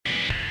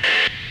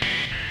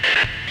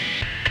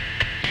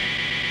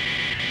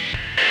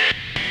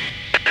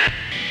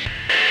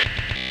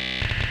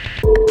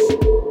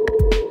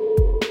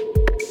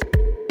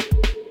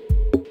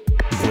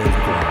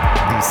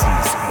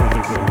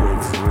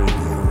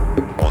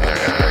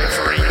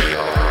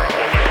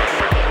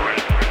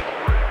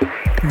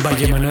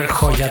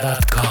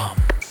ValleManuelJoya.com.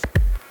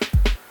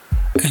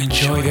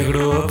 Enjoy the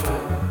group,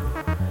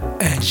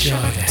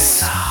 enjoy the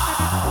sound.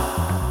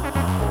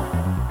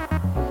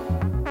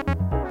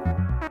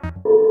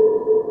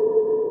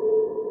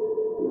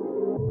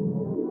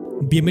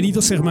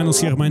 Bienvenidos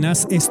hermanos y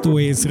hermanas, esto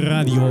es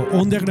Radio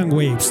Underground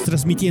Waves,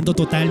 transmitiendo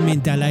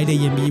totalmente al aire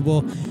y en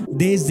vivo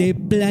desde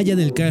Playa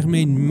del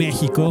Carmen,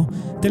 México.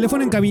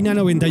 Teléfono en cabina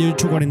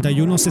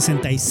 9841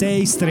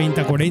 66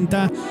 30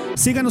 40.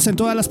 Síganos en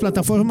todas las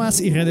plataformas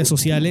y redes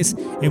sociales.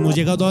 Hemos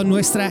llegado a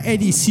nuestra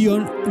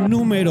edición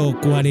número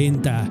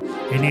 40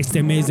 en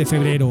este mes de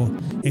febrero.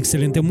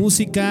 Excelente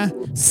música,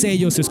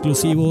 sellos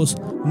exclusivos,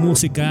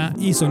 música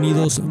y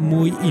sonidos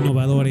muy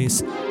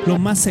innovadores. Lo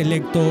más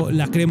selecto,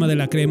 la crema de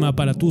la crema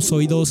para tus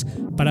oídos,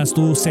 para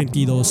tus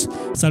sentidos.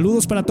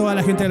 Saludos para toda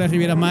la gente de la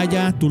Riviera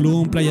Maya,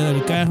 Tulum, Playa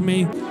del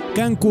Carmen,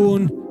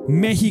 Cancún,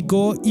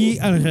 México y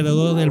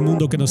alrededor del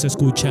mundo que nos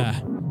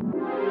escucha.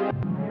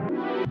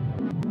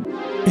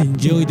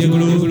 Enjoy the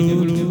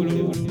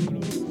groove.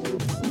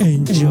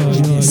 Enjoy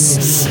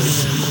this.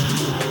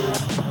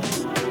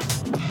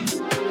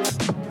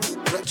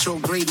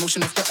 Retrograde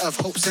motion of the earth,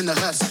 hopes in the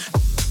hearse.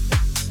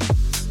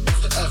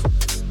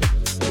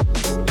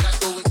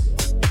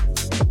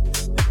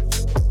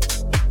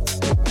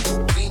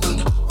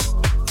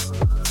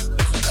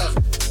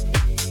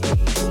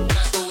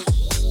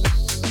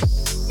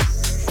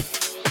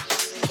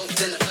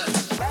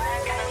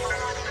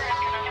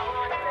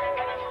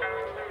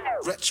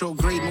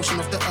 Retrograde motion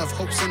of the earth,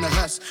 hopes in the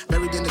hearse.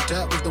 Buried in the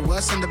dirt with the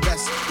worst and the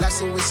best.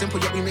 Life's always simple,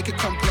 yet we make it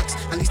complex.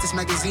 At least this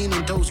magazine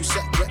on those who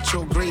set.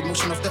 Retrograde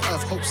motion of the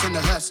earth, hopes in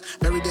the hearse.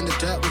 Buried in the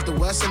dirt with the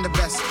worst and the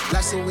best.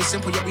 Life's always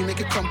simple, yet we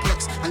make it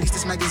complex. At least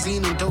this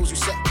magazine on those who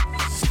set.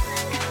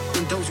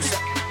 On those who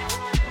set.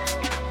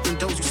 On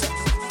those who set.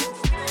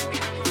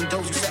 On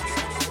those who set.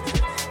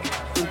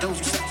 On those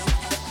who set.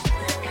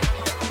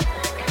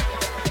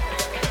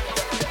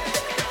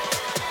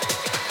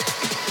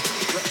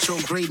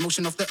 Retrograde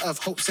motion of the earth,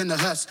 hopes in the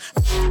hearse.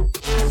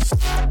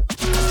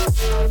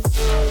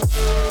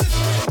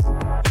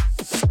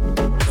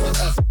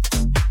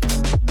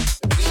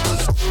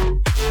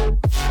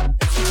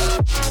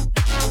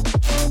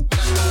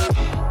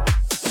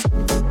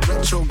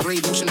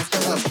 Retrograde motion of the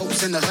earth,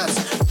 hopes in the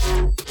hearse.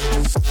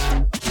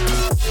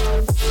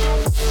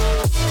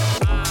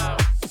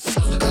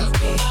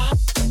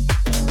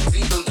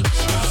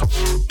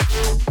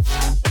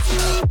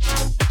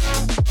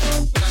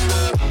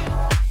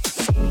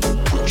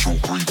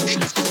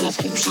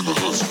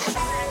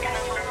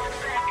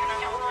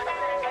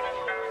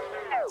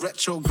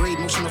 Retrograde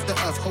motion of the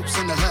earth, hopes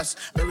in the hearse.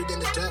 Buried in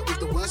the dirt with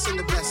the worst and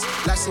the best.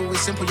 Life's always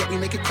simple, yet we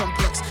make it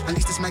complex. At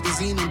least this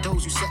magazine and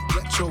those who set.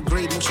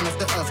 Retrograde motion of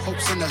the earth,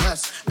 hopes in the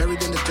hearse.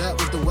 Buried in the dirt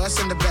with the worst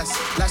and the best.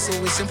 Life's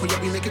always simple,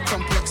 yet we make it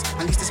complex.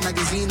 At least this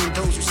magazine and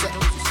those who set.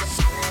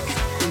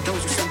 And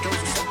those who set, those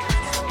who set.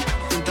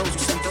 And those who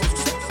set, those who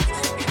set.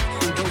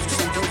 And those who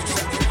set, those who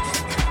set.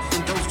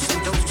 And those who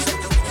set, those who set.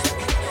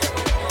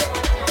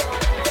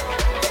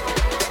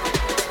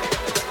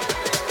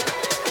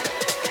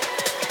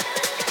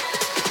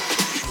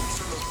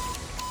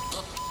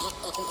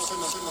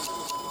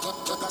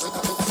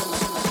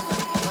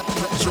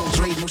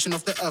 Retrograde motion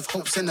of the earth,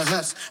 hopes in the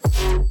hearse.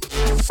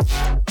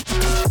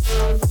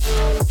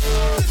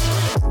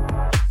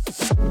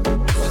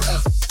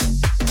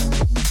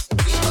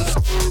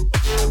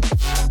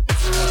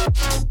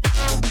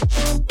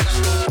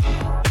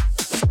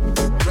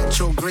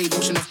 Retrograde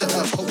motion of the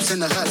earth, hopes in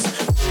the hearse.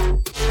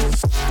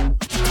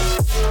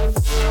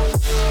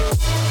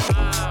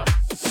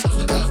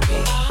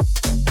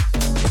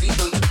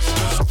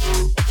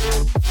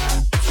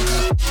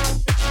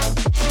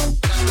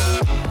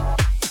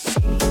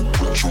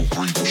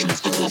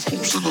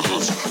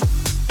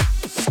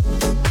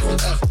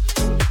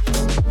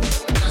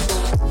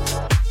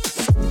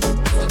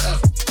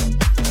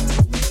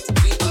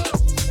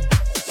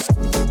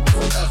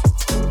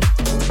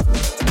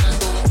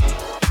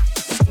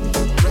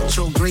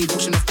 Retrograde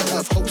motion of the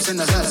earth, hopes in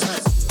the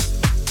hearse.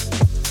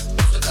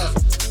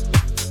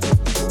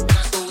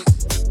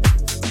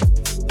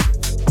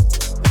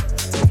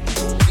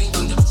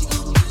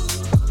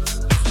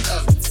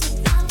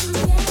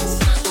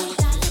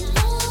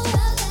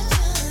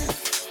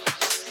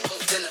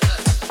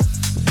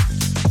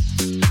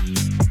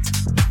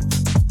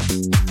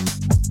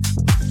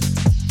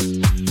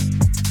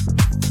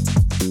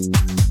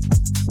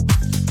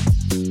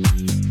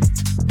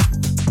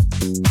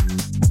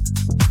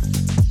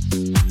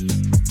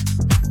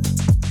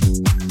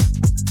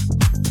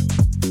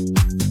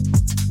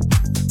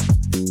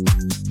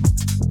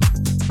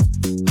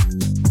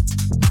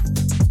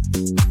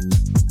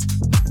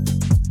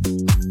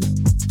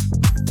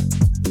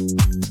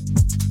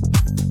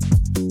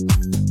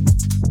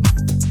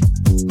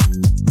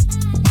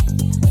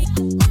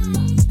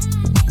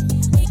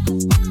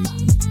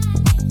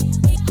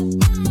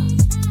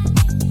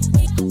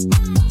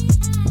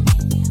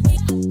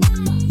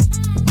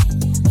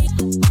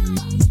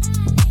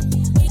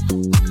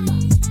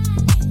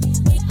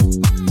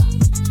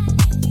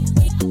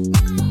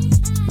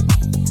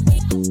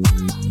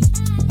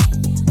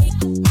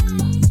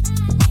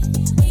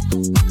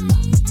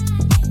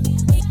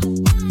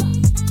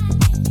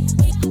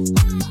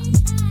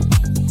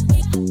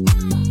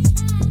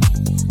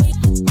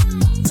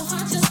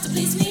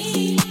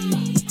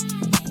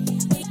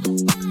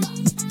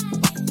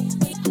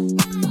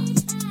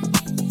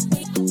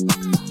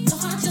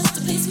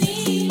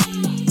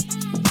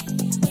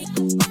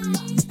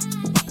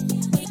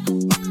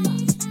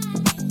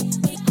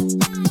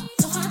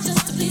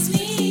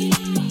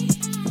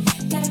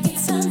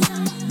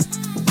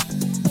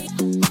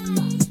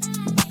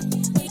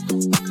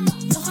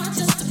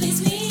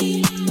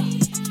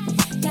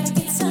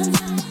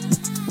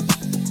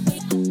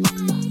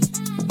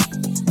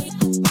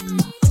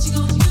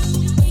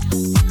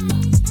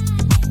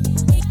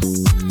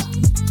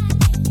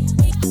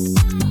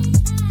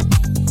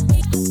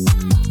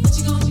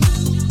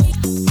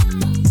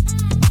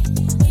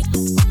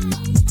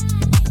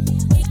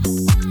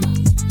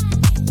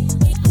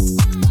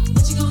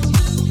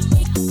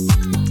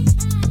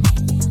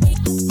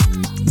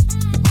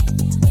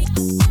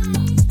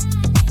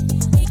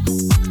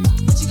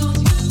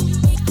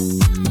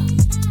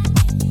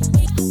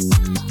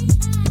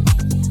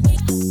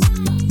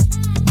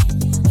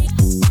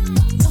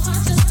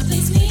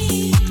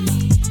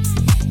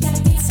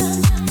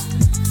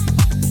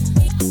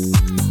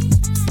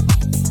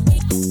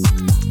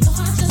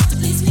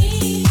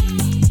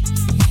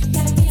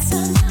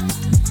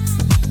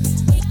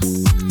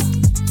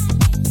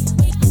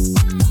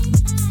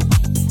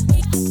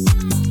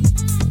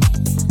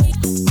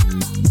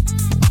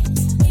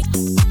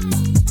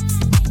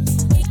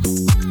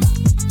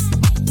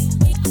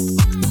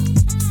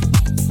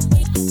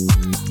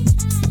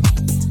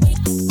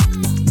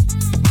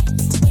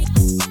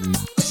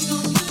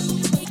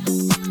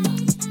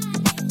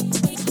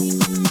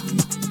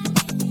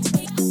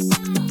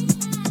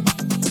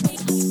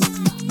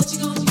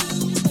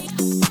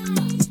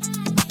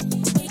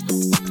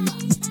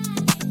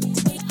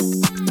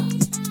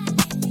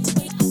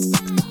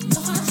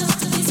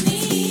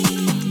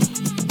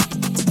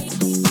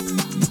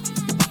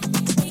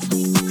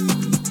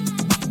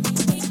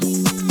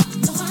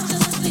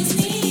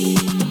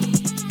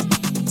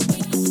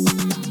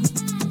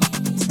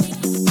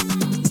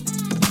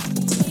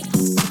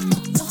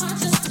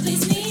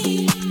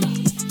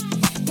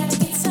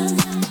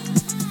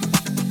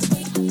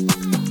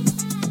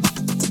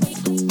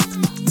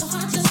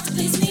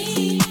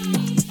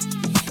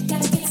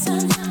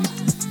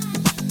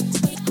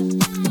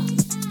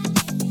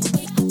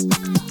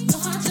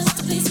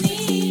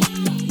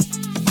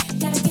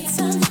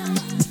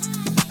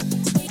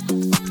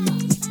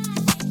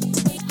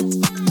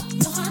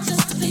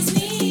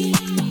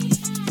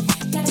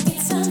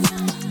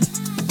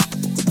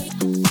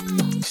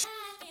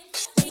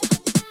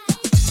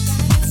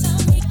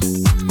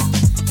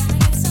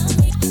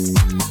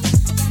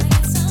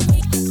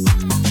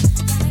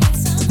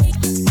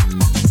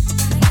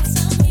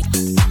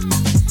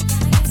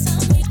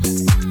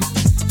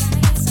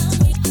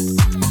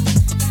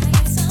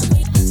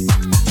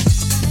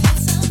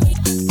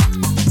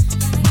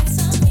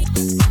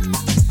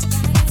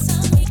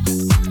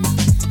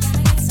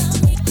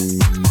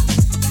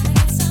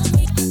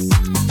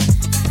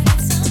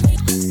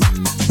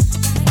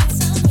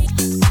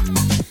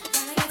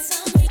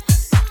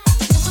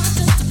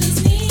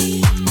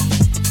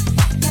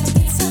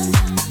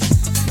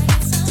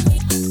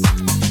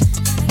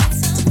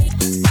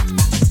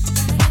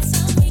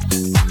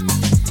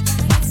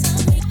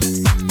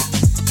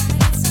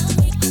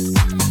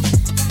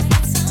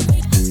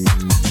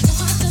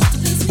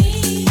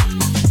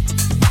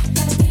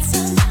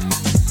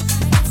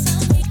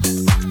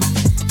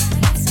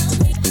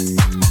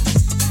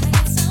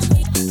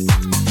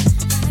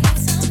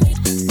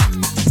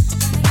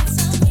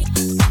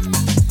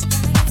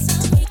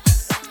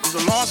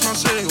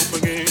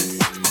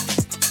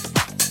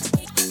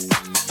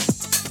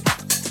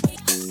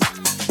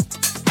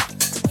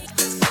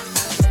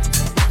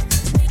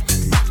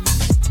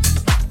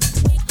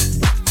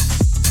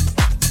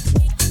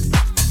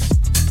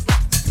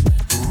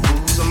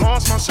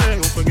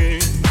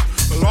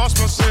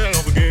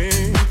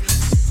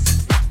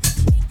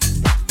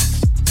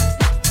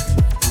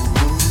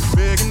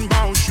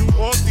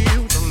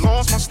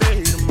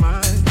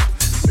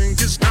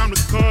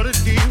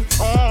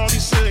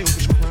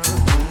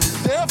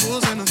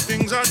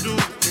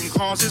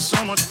 causes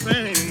so much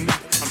pain.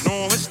 I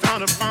know it's time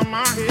to find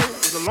my head,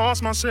 'cause I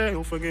lost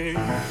myself again.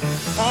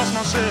 Lost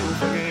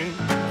myself again.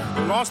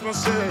 I lost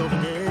myself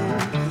again.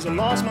 'Cause I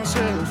lost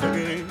myself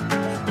again.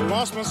 I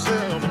lost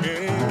myself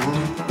again.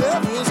 The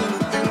devil's in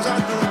the things I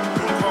do,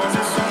 it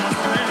causes so much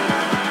pain.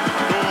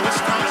 I know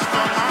it's time to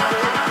find my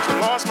head, 'cause I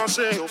lost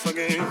myself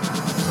again.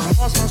 I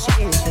lost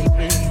myself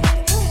again.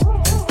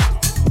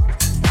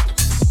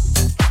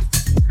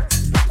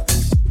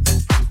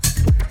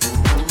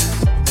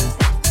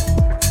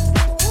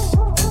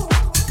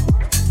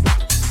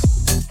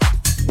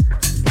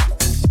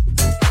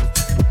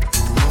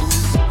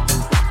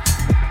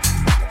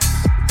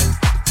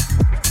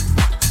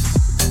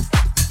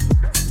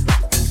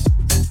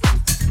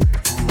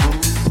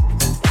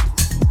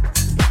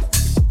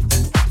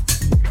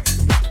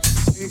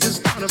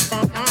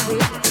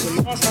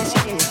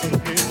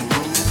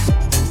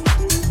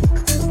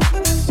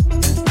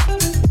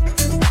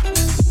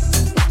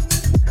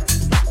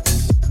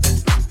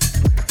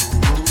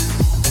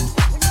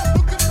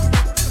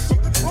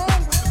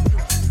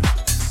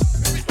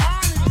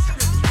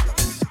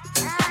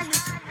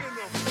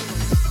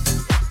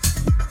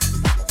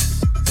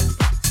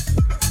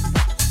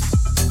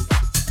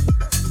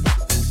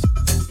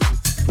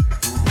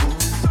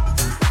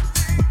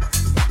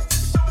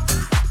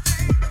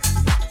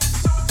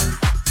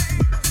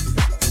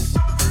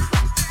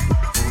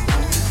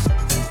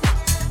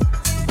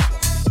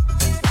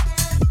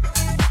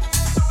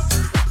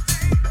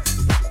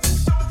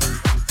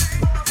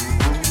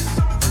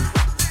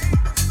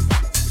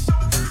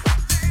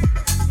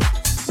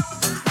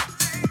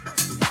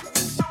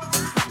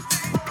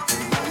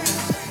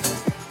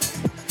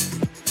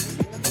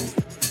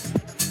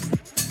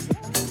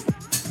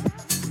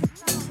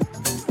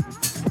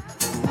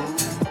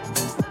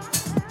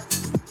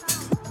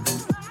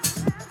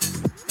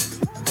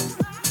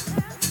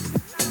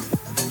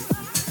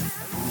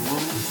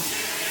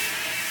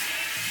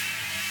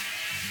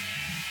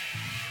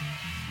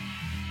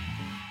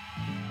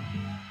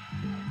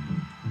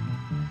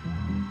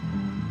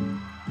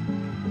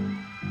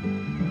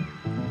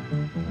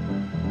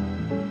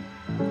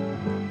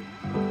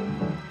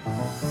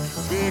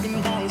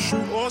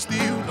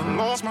 Done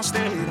lost my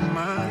state of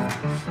mind.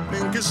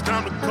 Think it's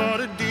time to cut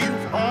a deal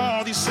for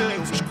all these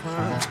selfish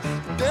crimes.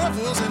 The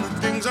devil's in the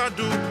things I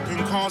do and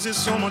causes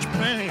so much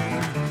pain.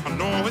 I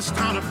know it's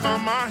time to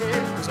find my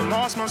head, 'cause I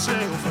lost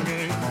myself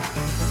again.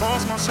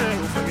 Lost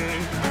myself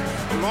again.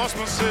 I lost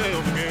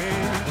myself again.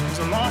 'Cause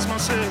I lost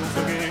myself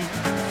again.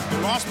 I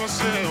lost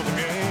myself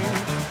again.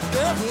 The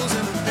devil's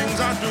in the things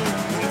I do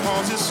and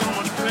causes so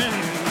much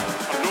pain.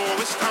 I know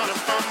it's time to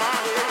find my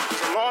head,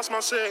 'cause I lost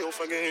myself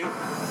again.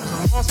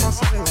 I lost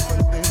myself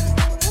again.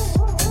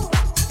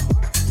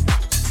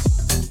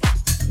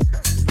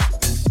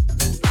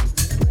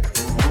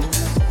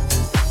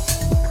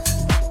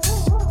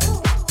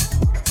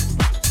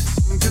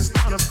 It's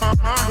time to find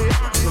my head,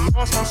 'cause I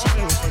lost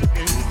myself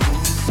again.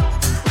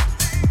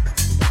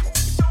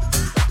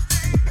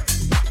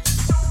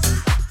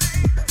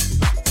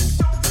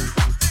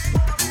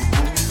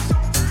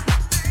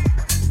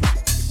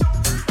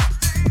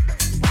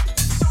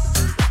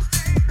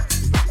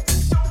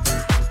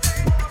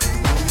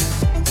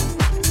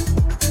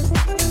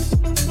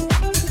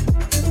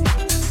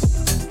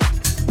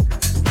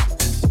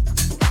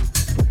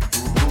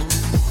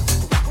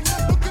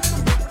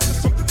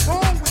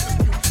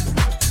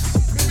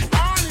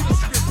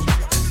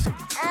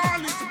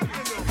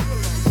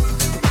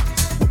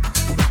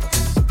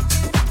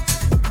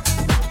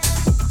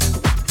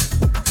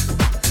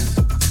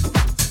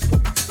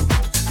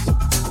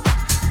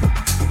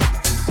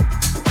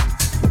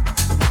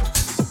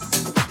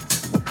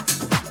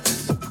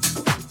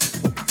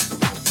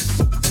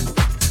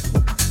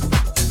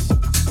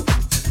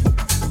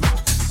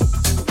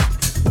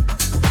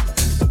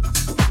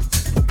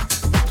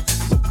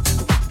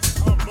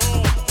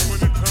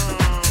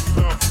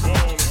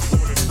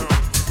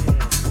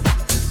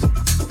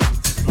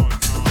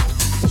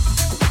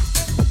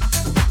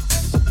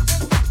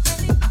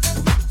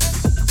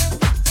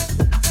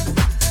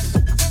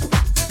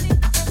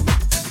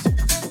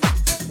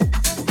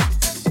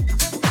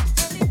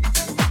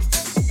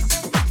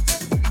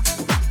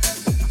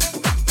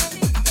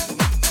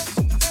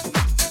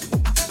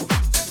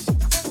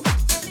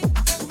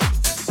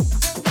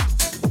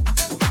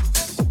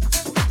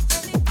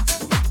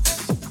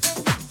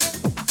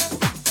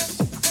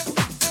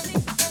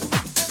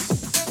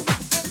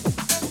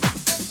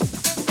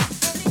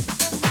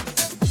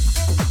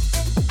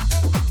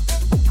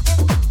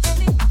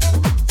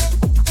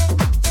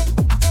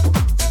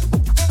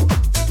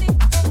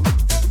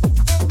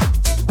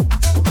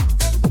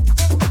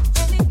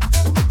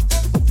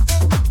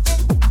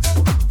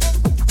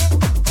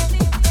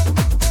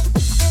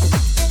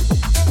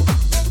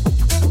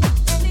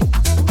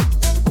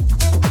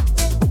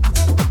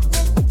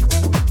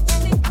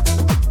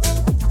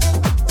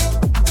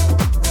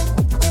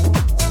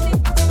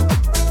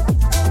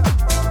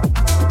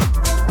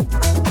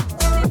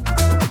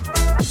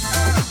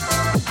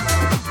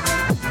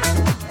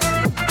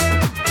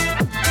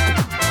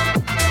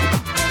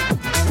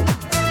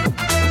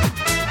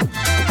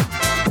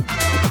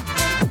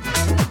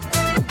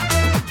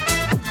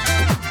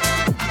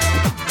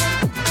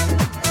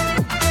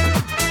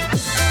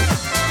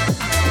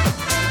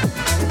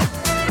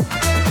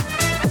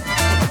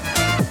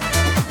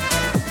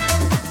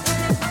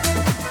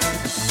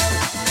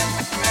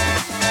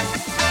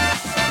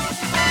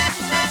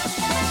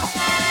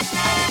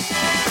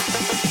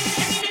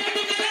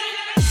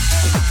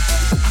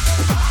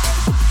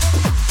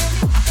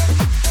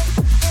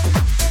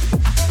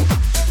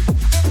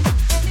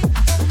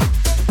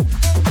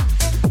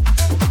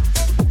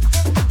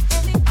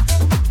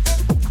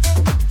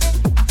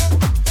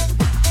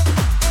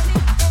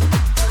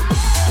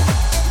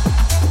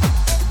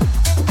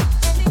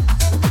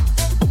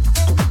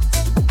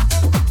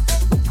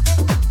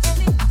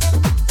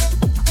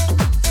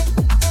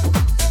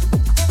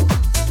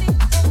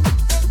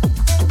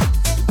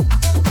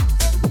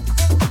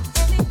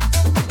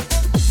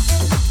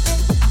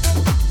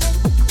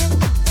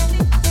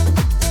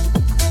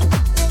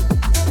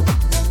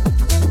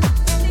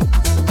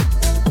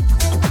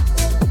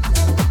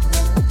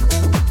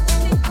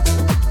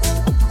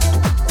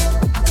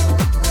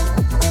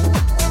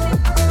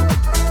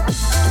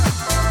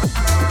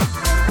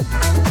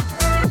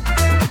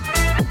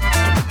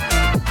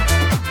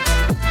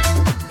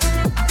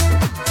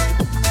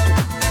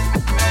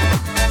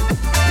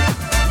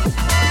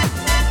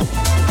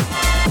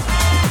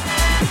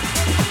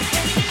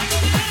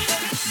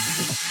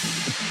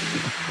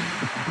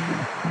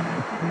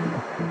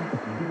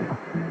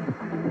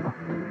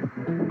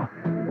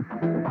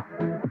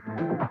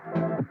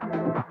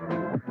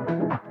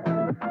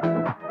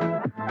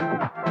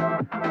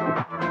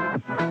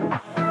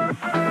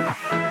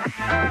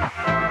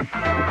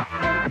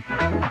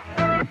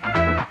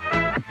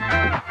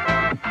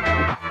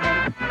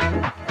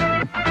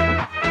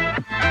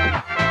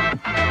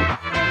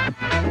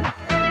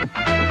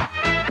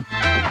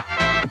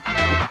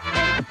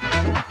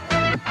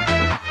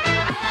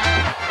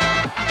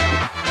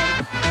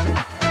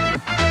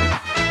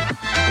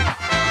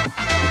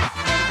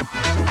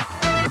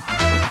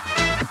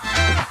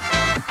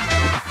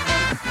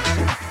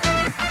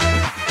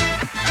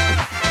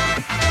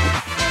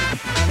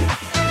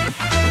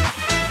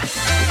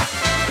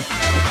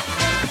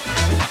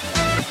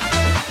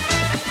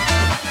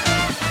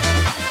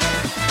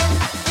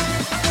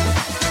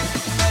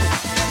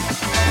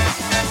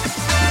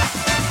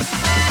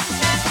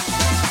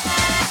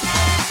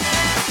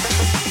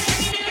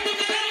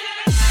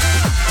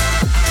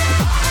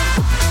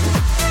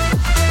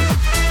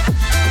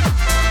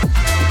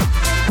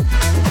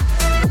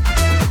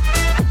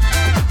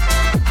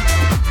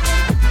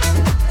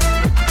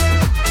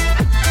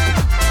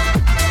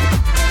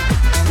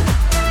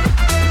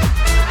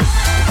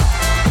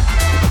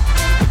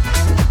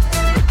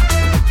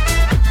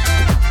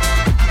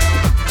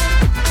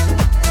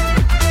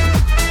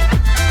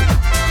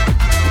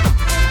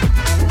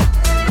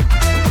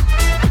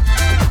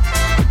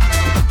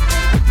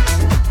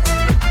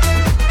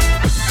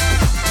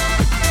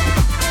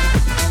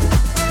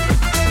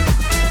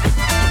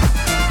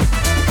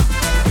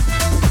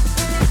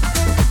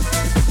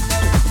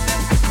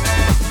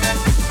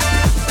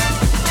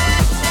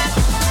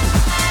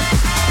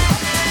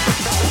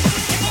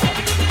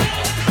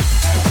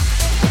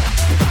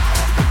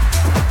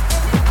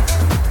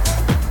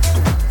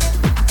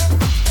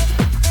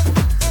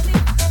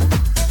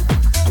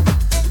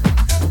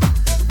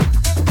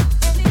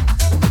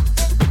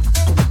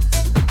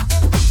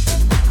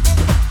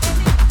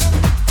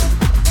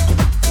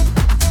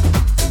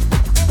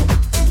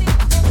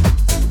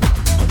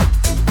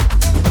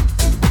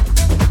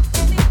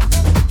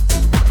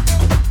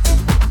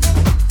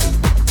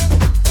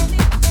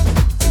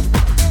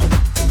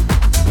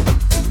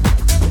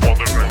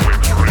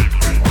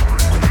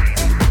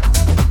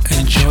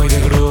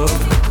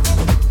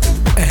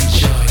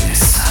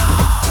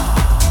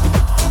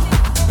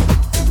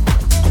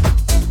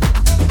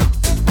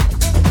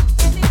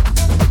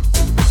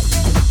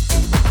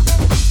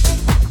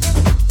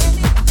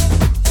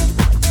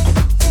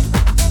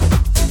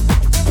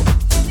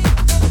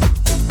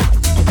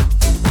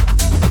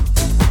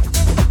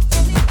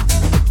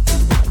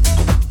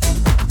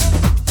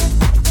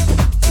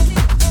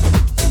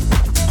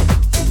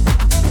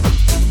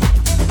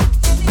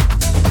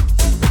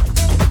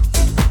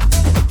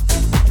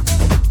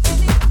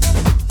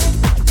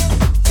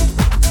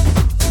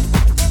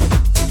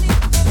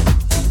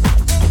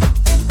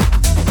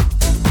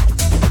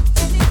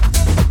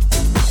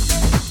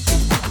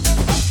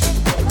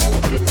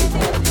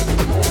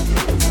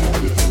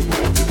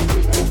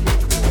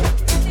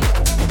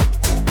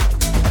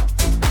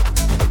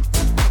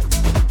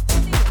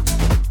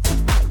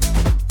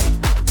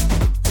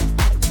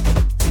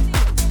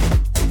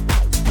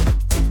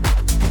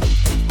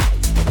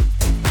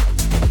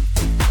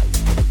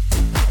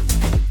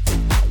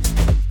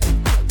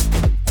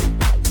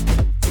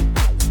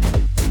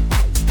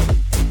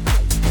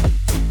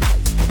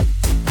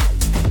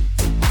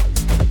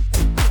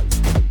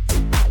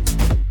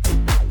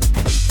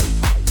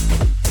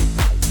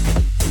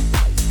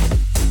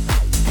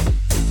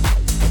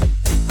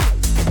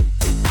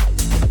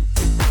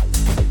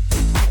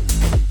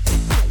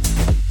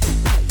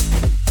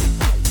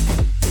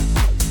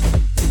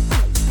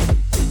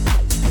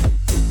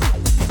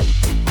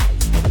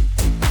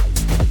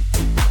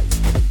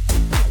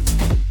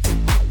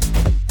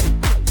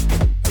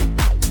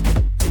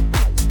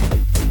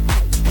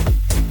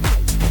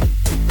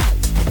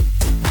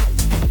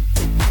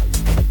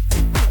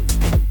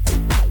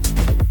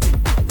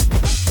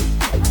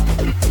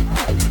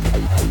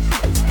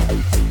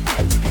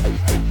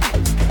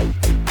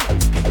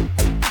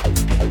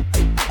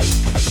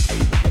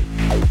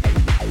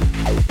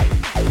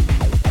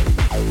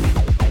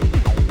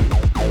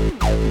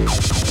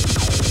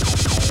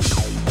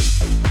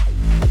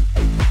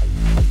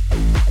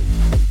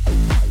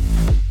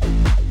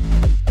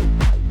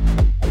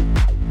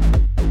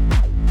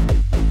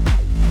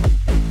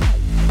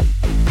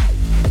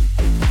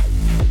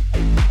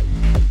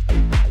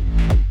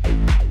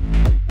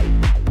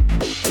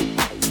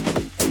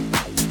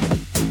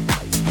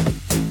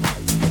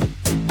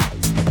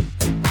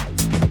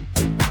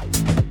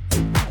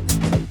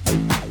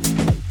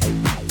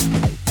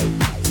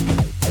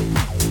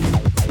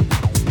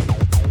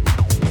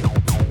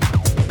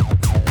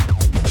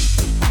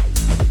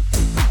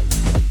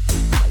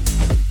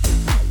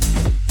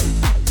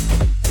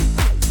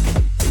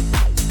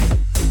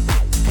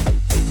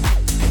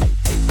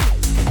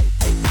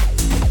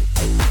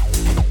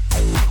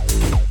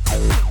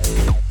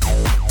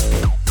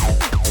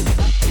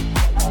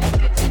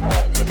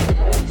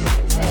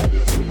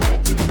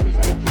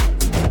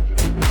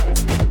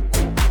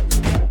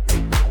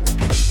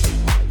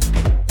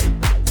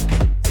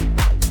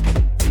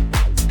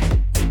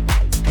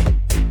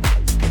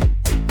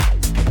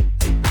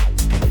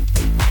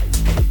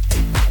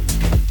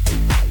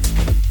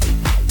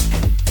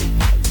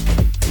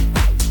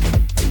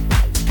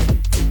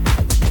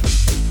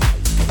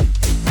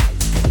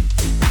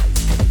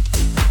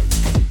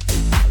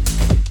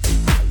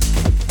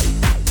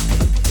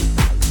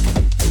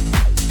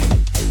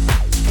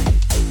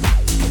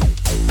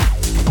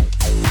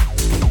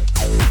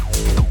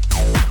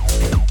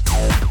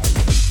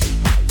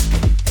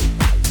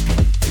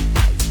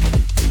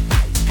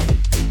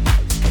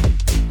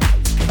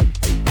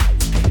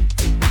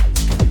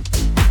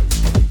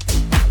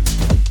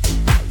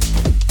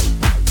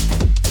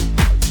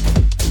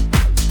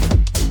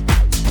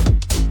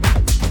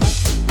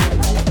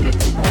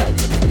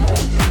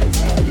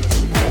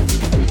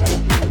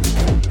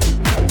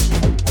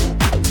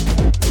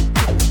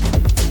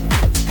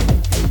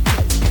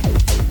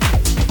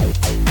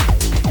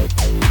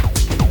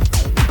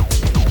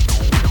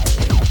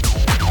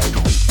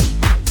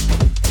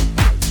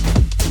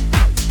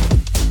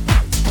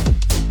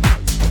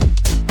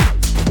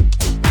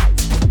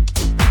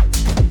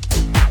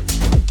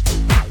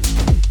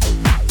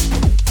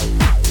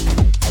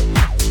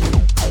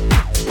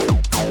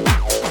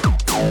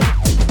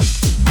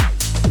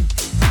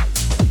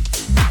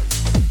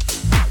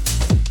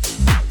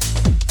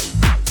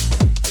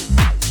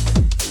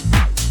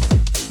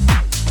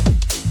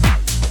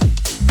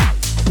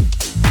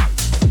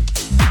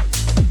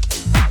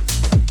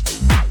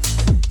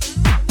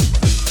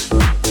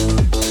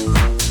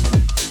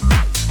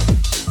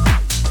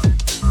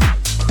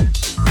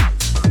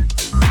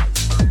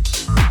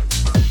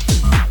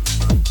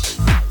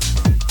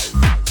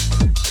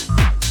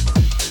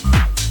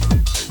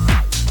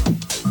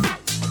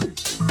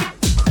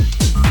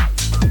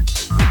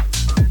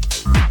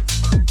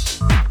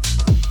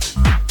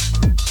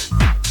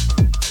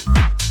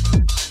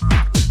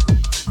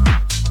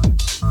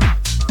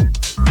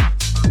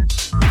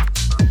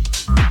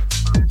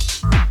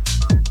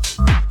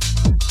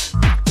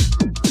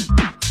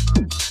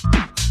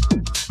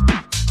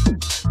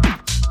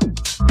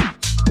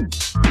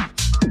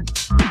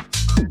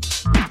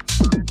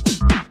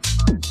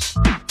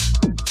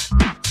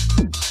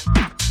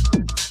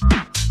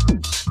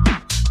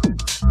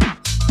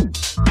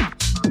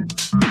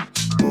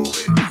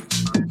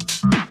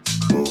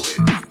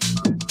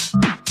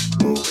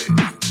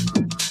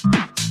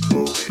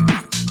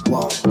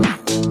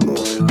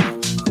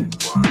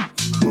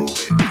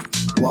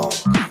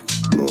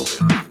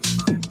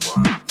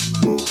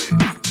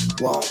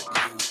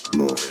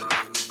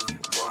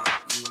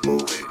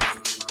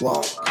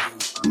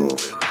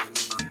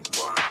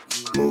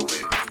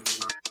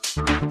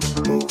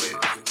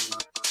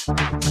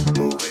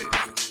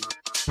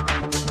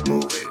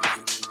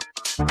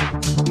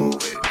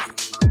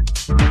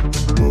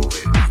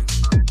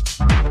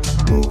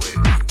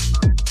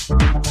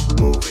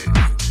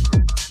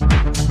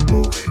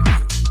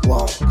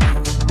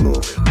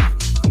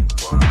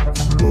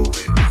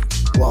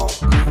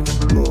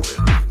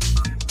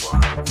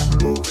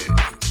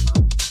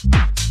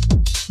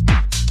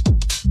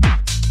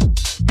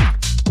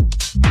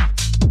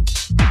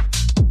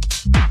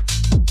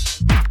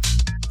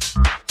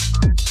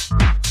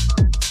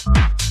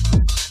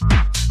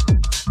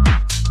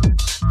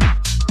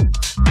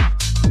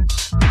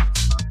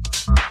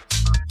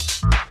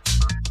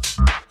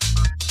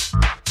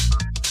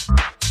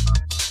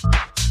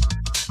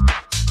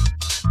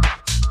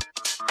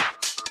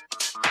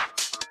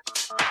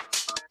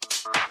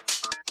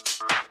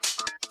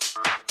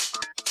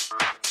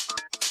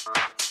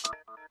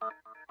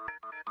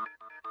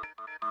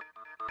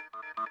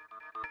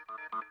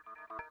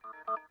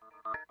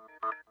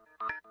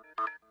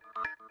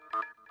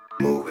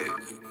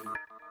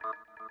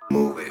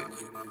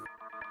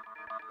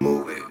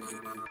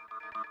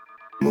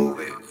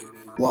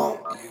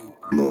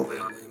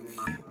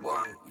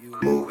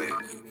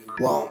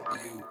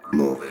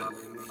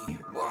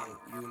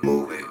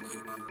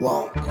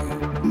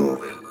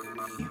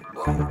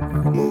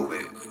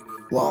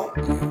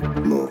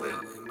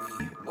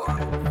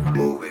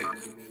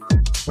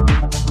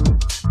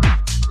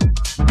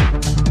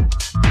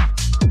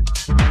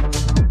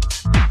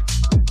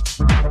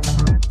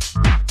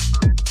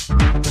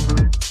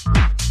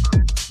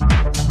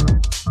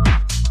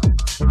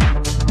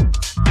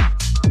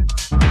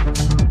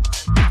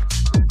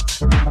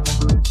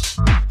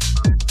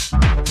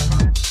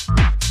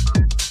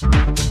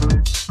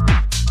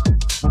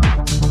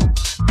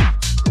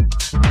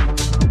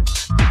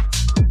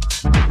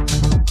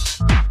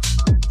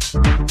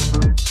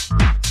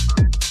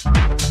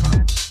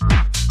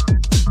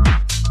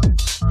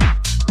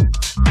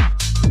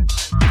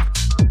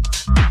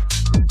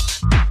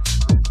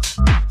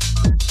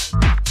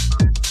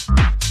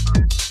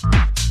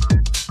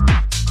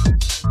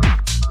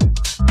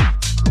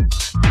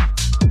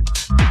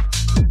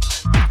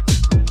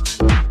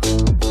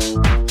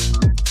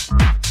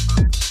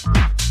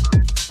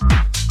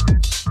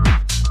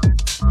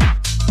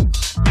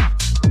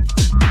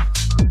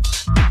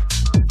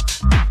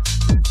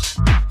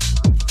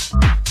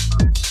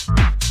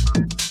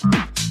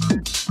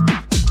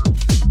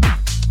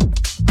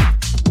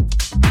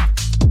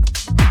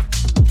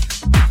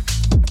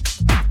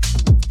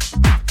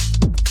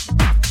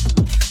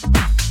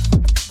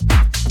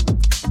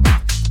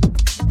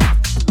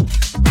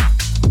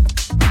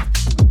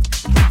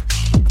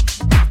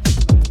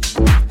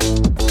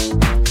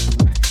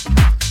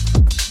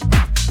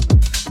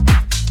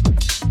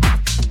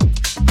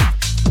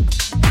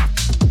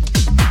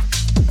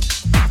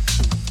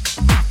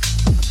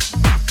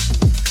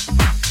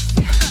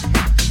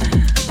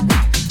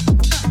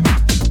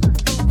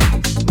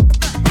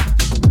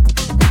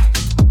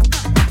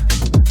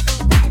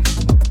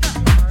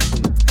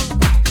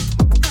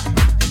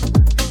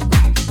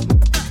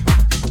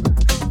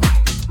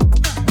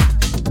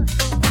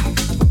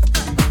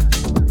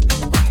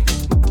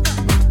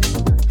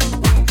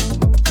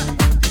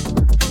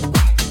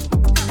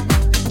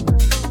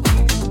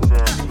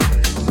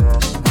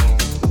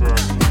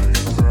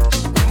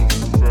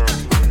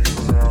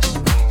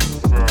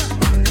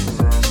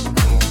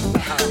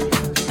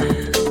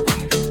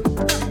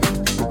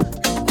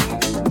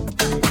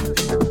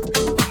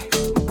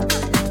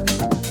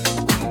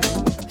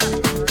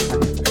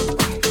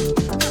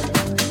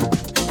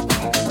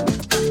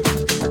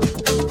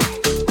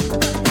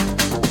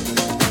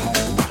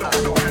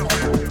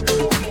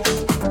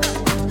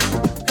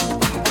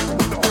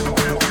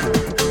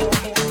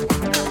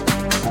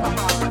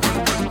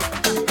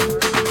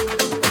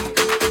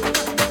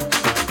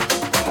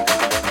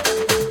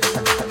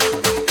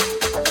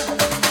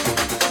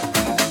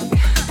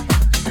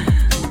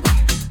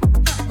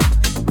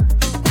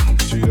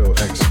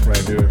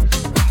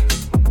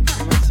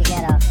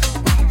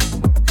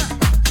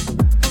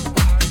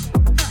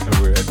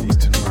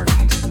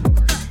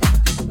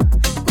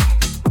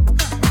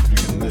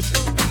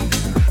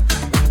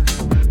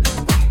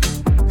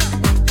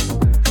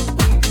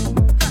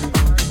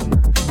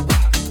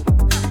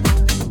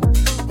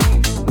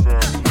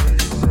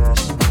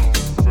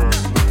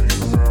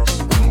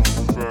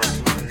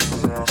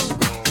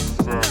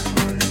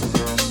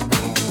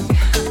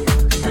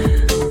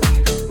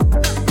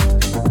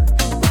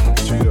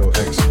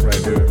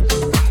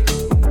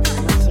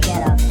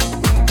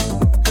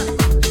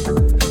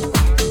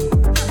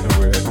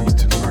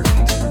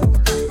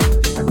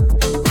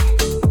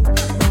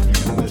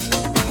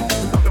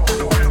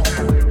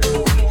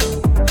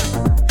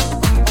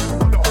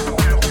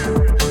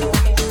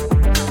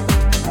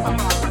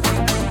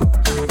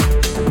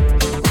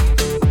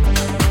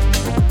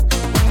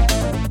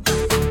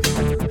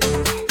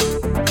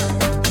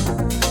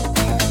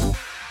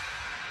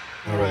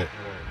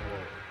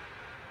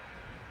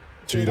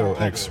 Cheeto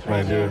X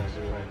right here.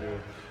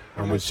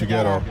 On which you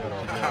get off.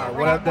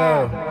 What up,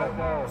 though?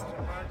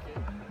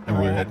 And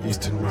we're at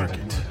Eastern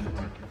Market.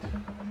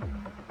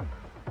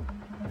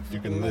 If you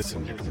can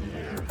listen, you can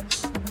hear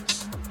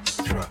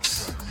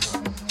trucks,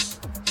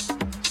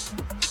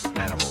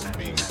 animals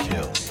being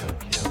killed,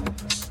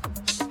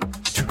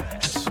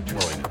 trash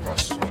blowing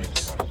across the street.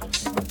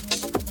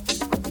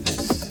 This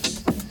is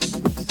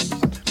Eastern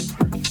Market.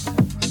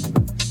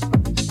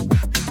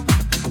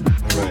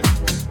 All right.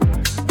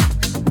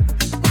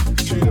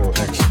 Cheeto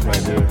X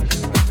right here.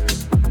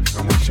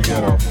 On which you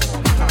get off.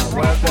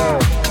 What up, though?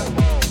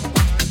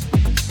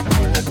 And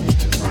we're at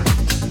Eastern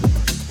Market.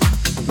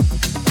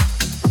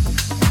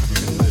 You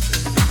can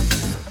listen.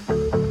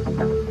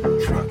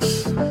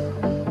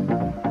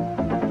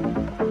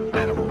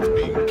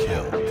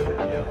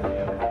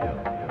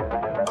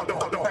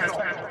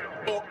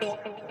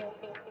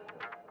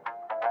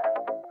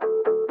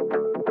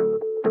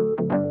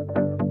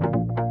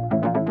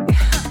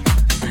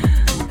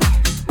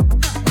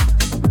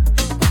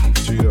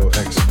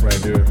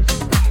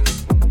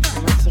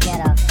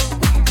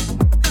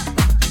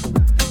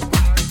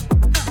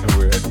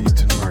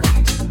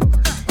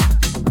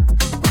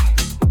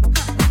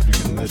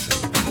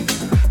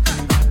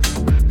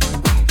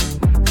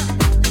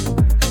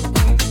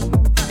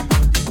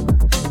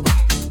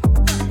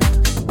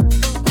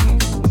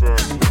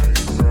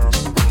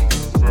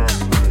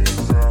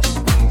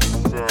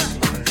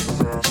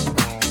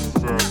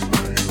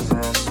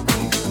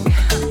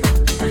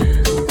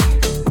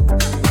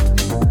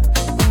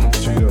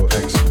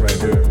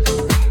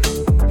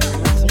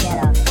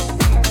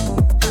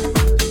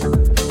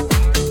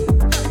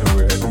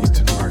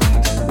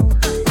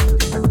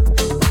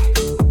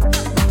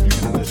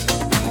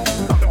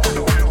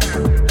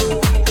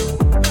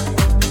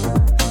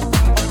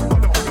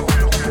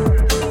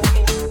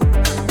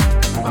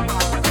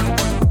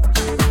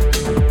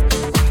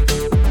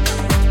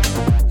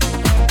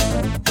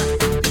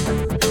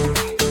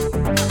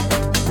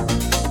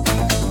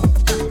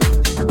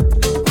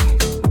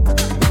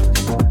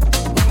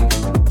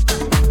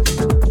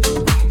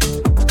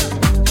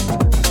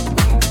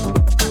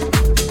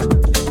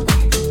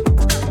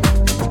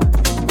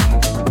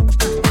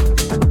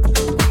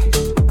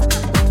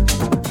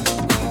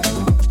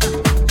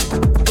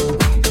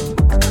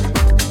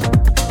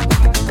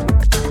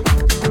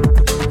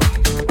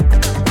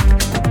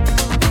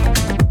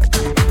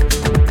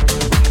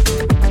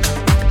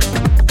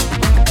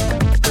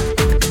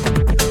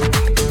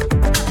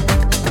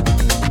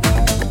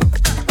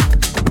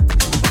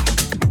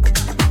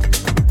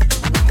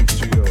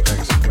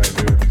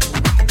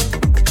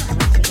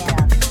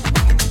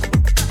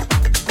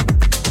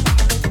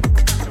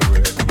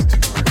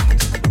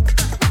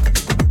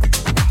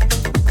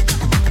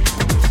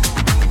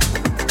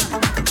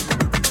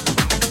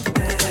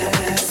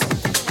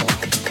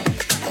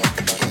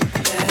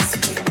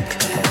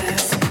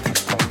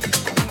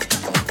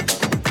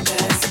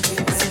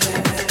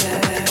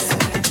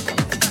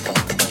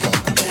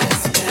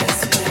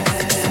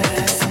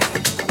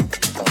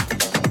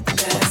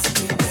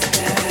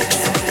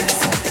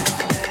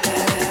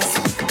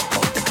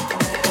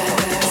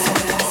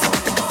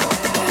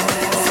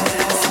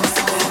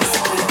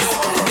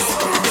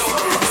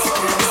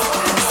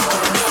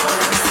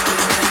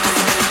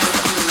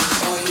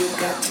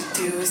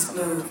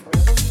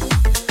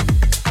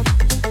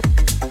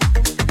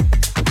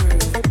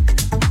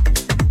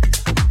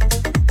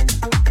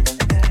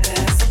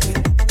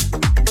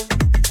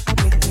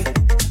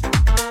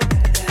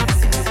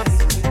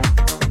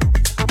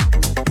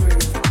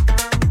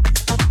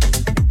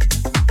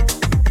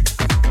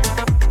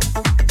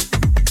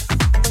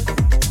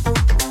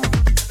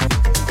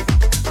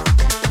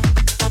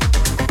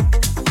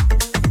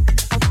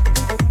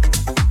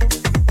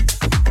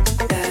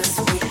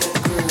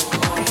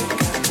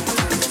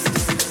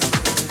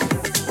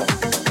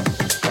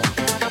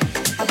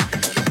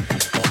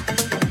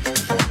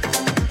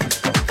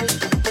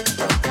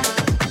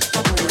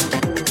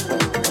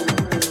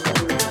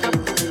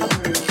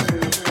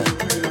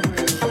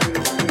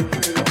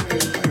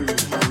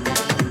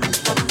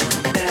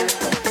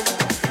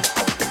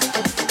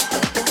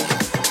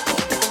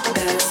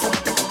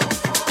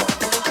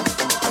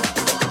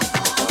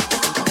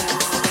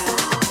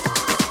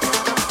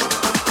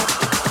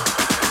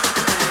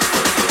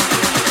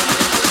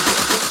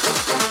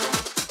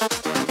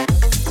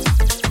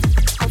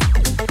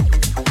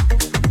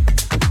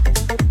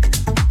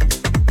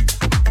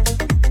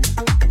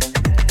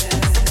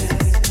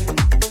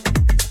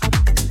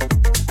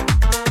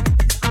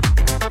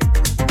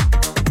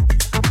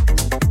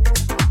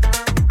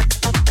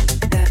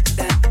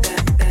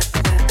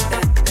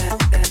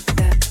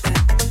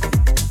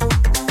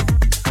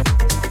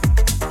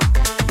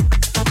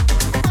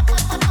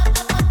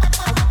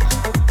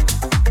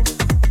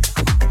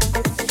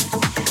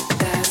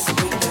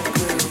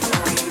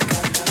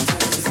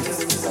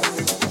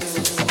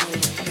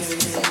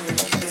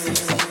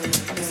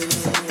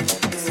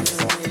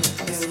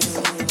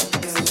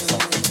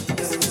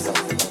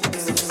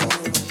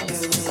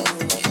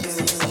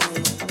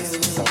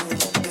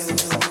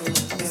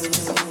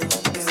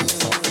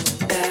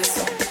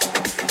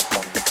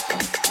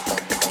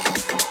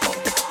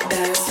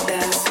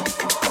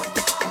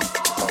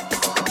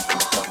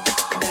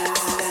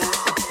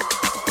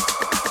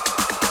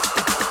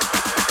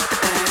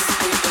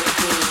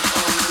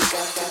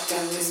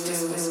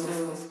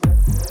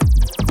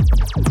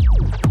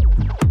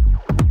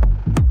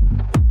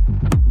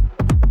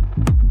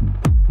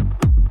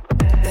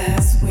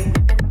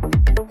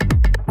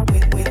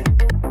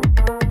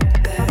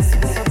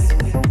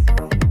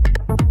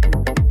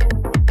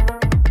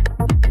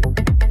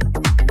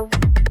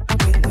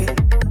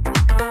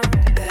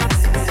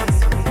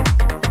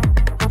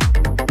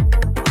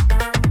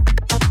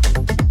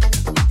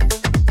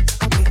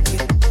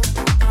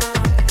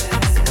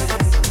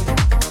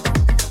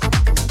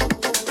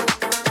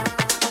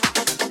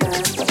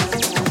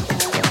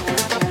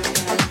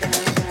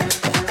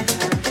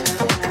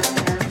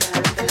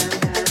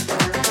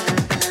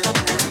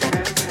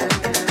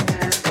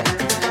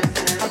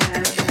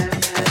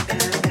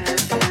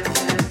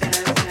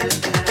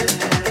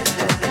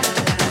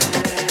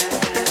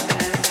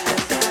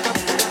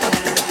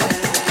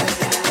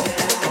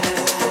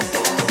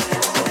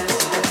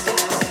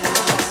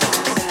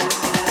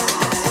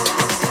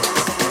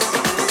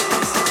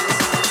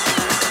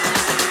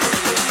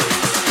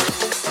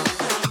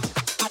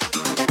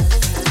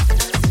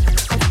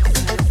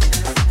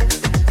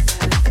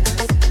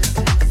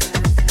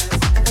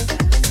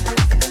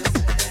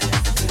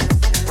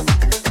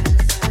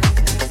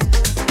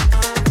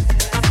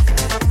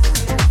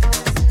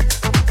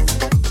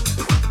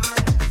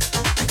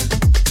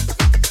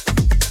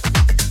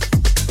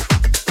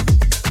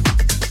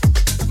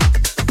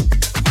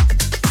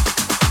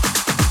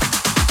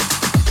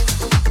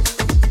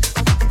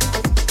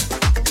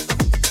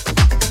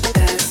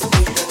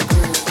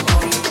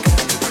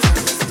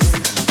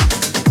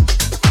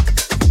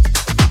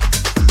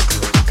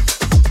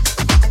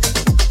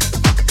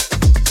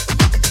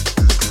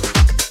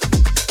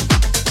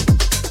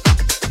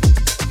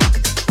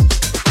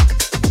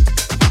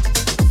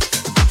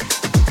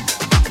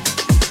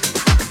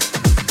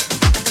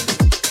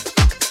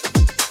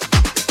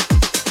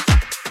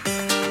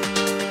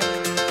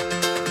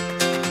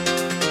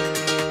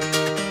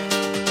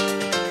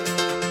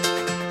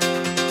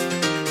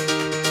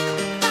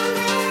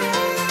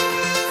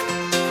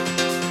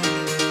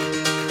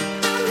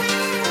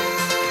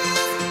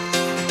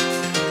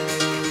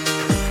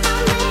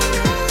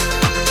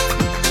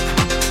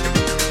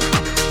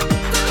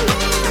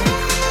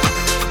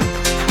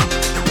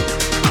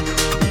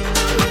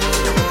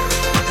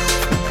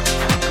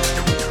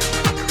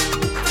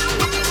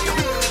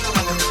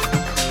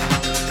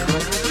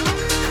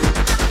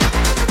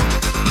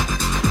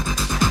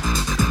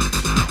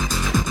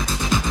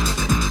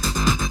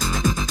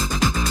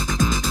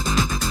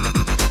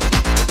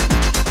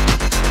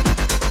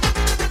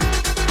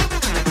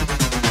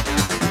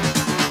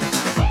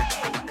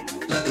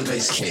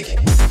 kick.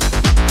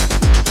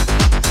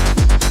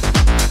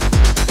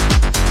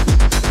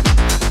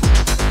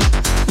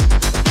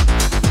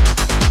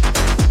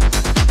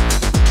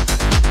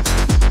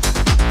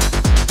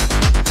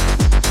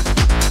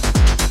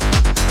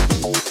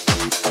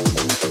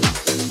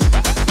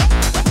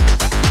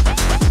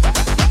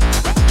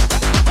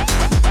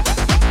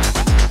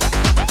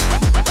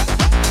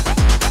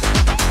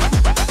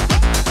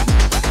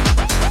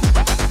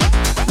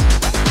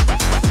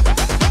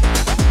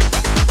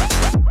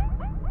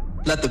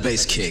 Let the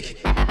bass kick.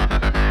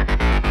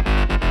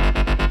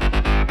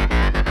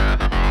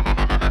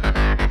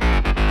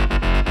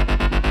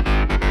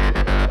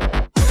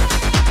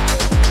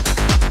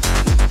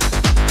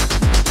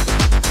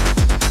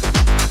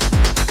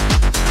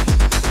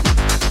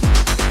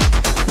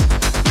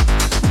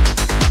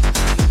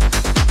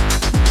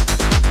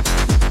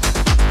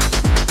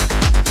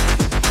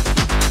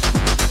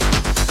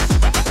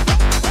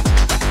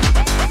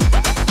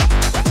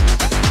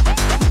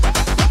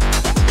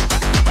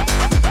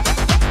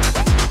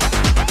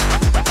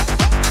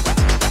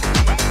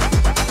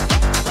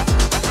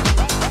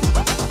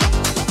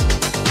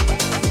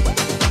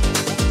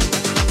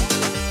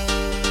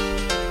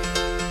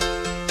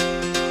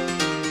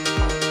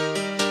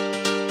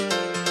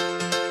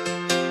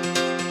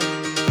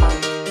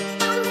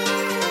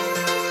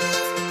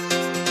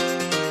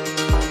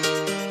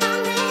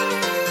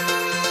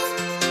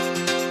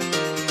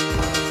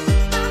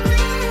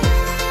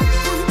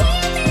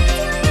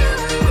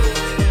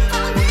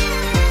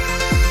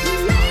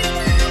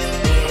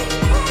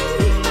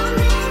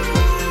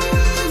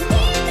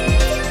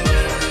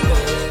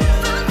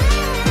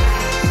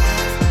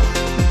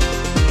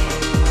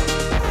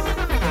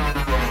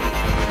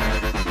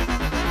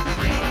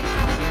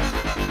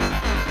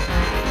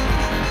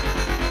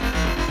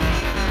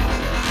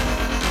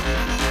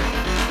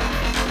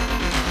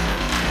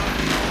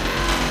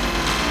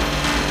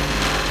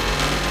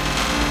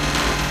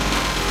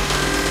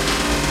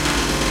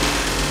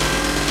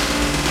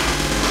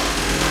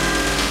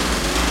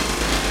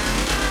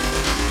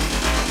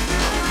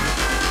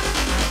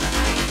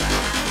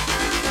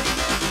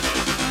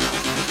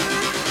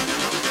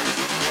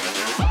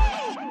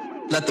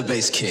 Let the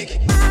bass kick.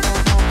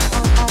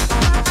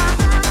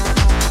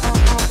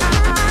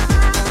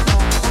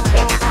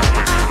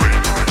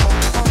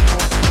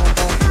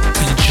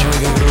 Enjoy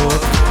the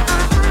groove.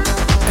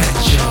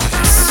 Enjoy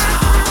the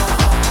sound.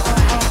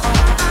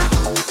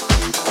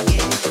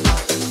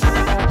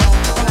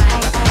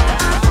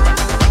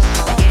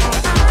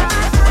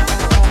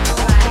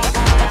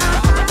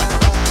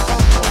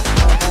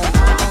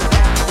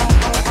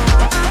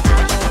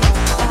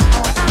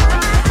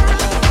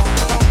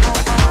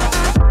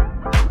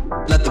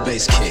 Let the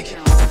bass kick.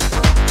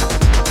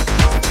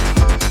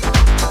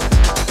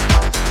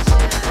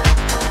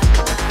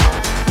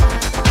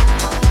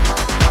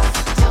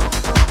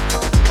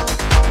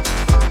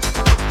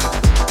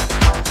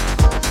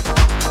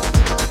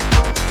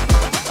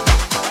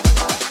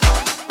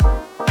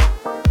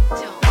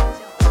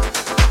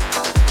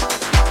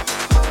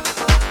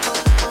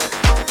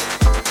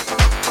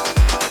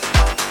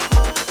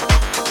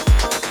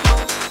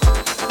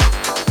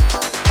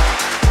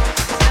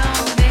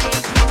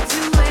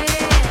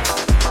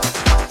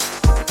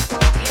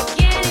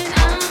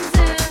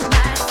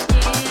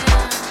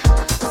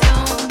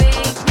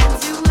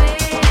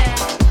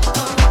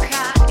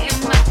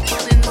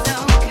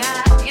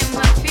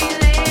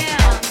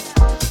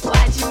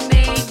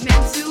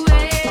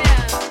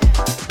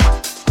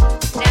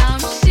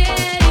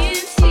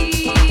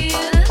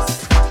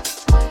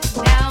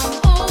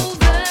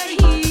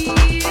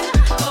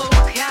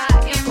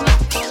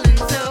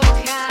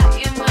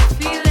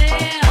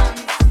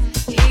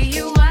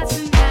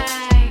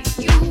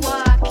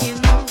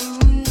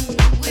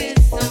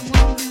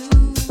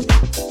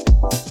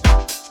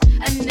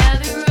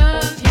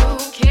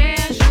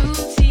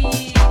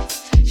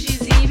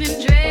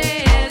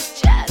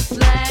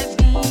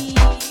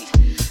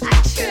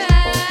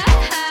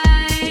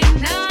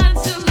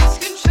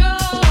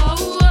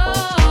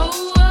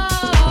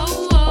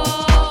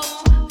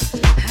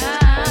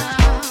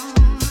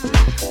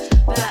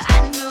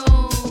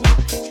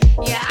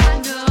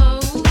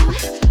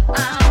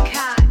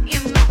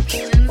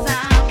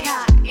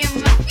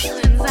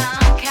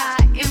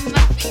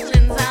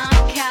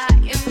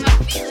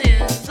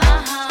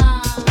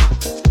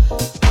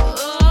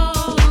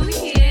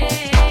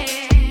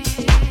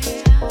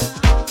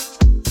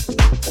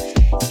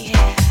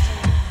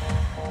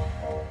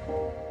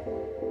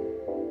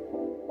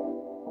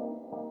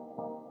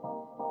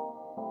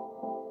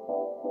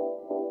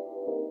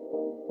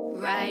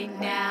 Right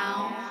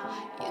now,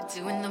 you're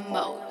doing the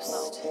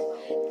most,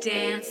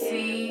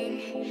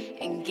 dancing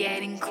and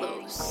getting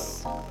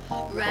close.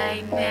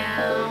 Right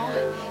now,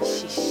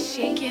 she's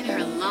shaking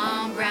her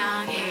long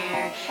brown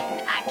hair,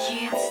 and I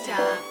can't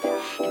stop,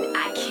 and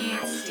I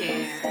can't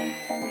stare.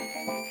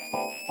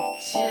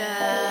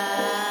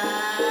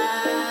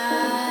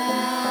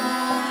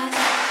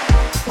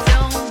 Just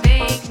don't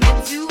make me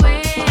do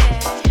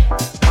it.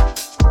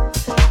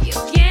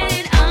 You're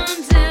getting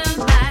under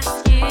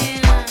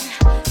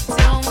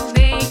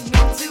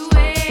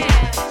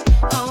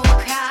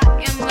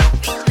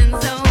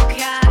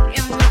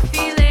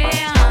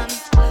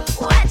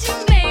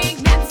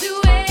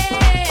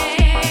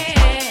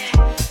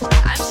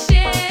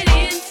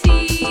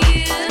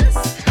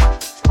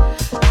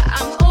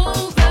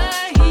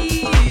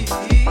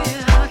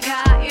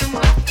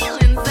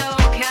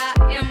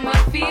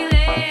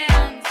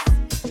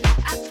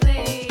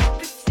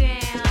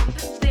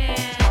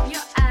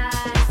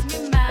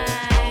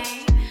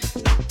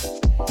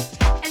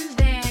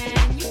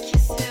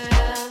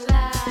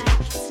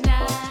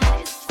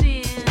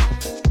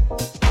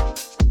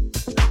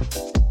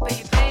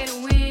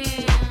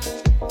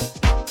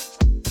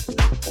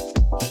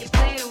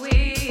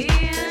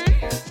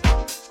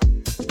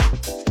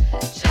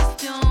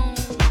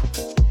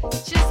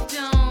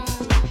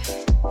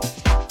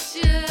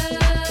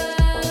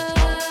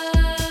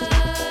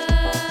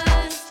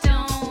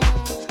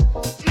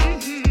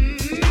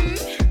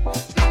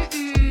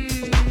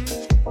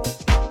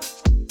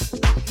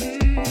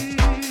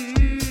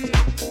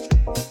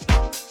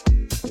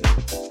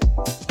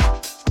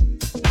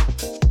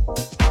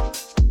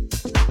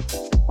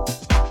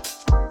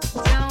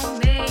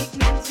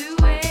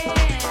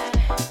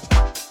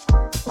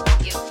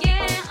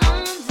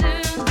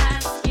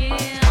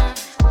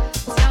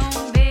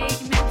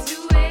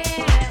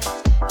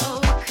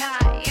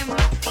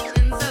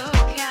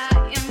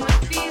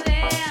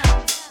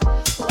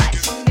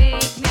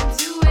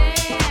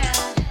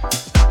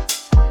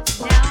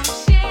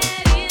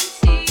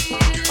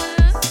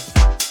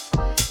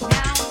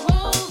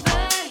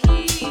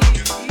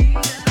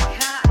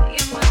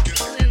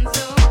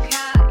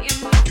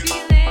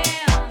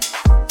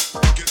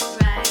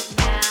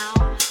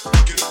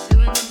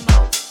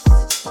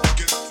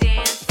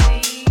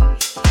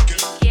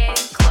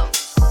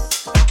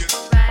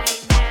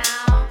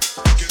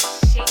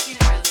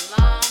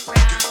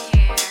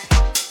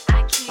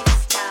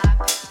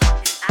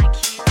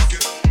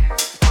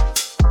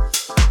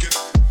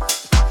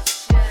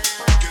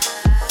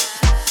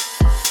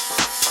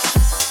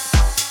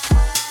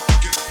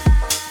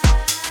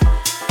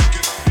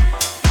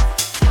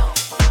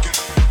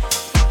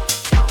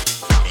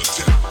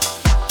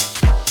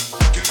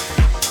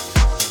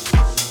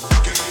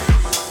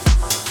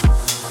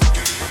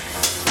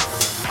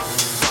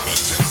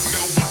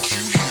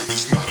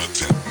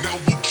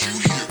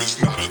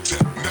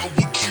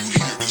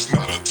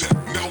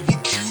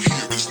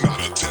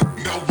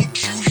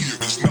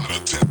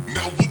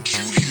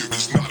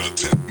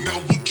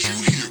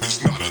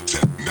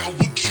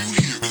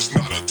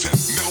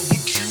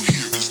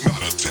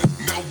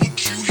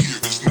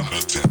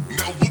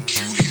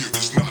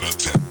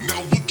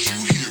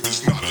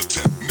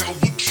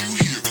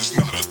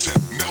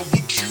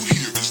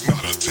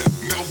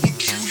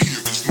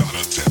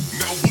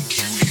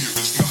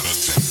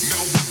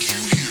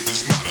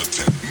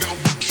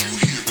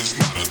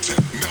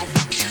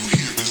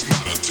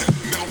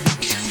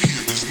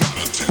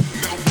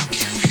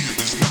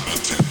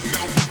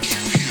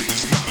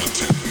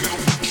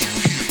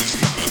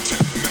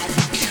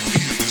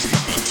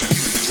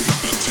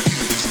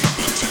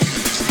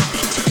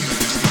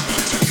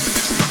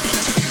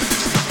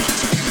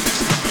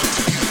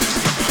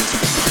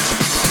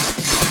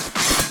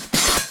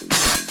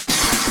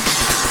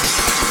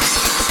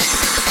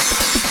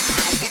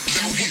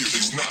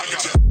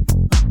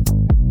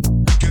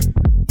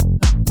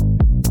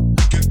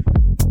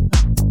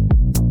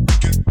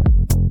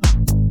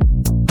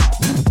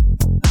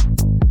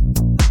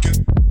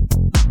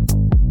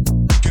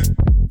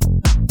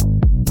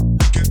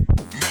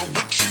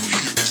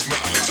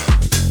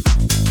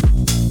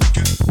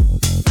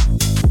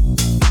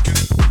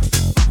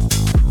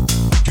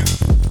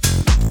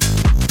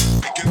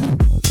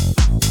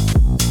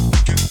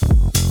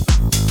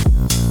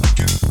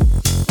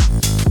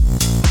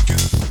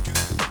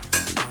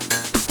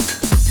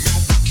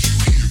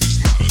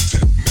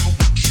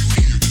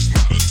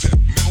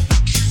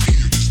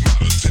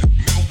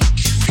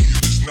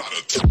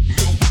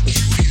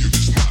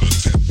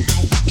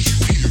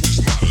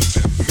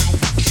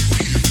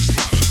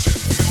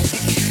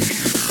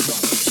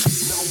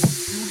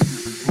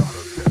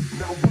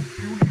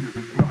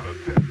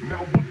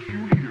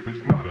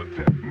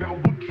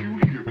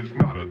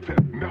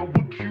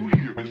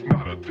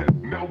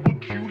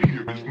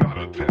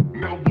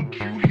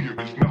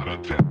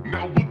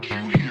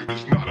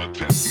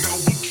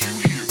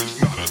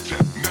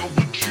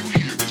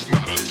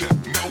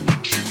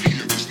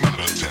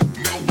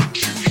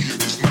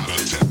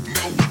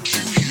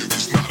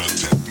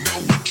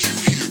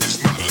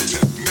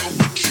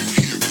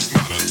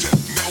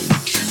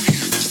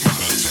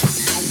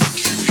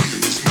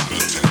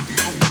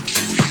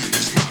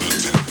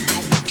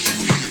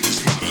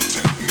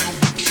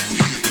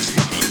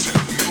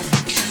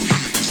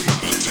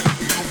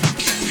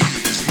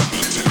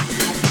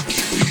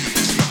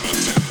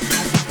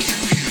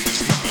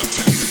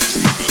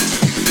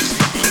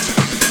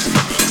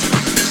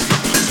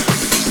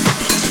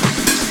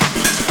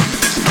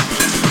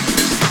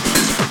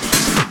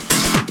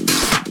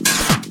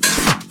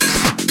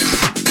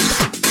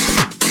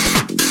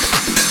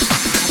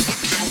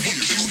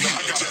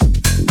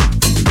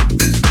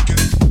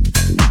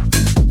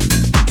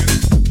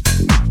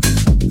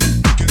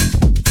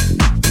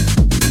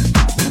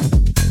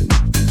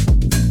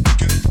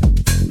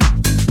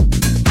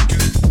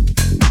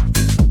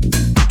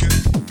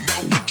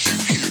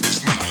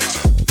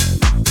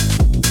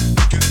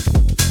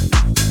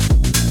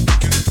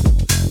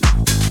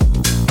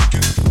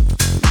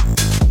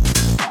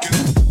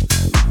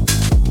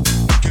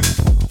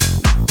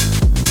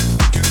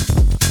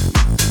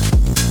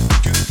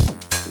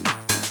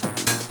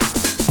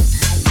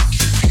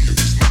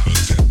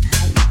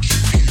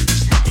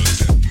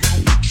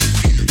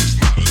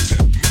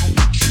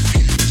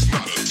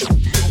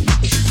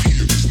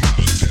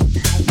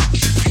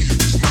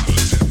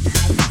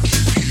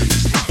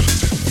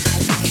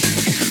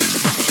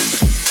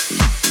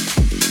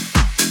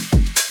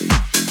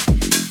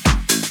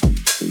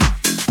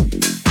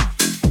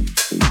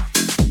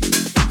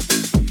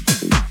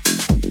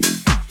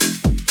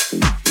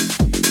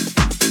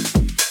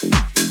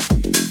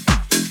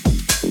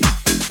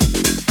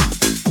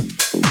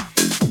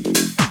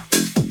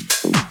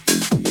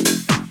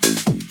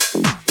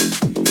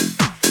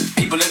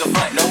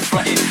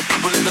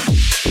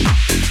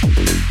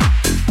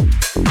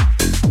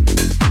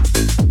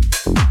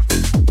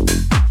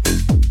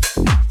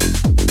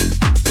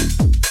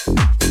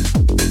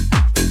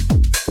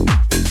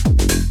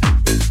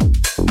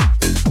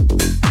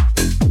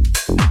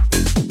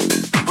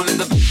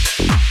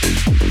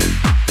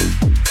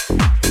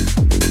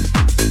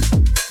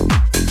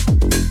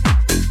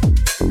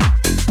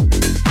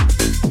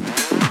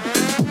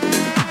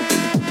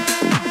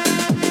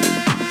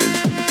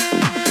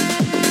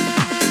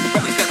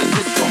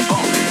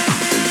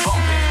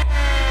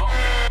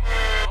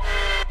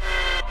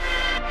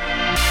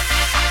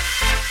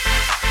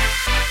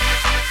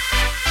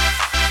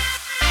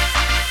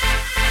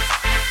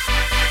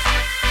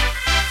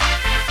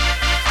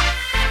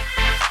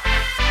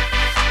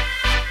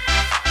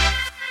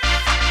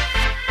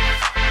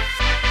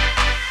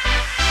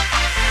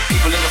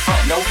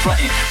no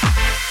frontin'.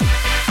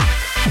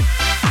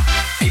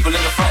 People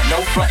in the front,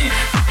 no frontin'.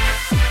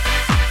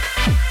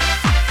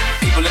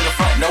 People in the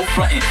front, no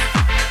frontin'.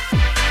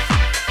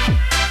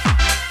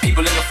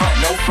 People in the front,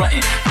 no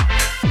frontin'.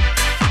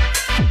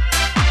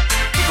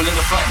 People in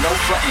the front, no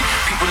frontin'.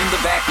 People in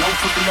the back, no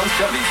pushing, no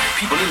shoving.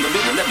 People in the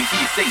middle, let me hear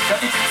you say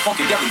something.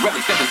 Funky deli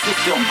relics got the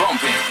system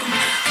bumping.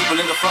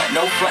 People in the front,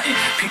 no frontin'.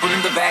 People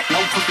in the back,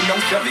 no pushing, no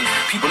shoving.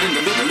 People in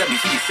the middle, let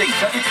me hear you say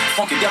something.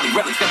 Funky deli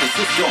relics got the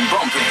system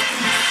bumping.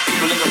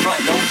 People in the front,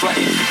 no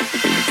frontin'.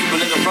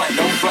 People in the front,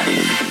 no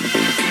frontin'.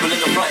 People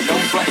in the front, no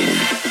frontin'.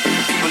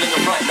 People in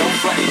the front, no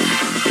frontin'.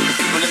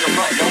 People in the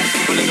front, no.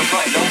 People in the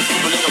front, no.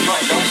 People in the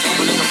front, no.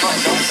 People in the front,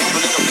 no.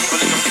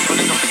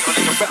 People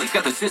in the relics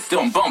got the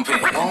system bumping.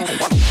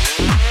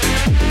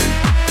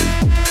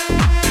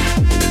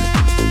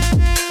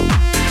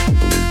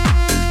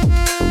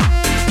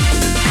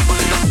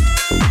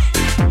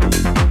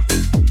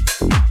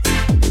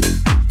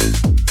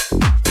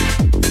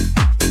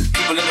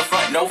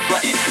 No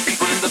frontin',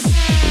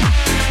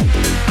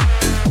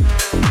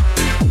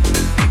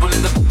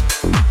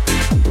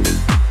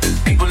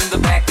 people in the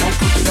back, no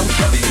pushing, no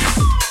shoving.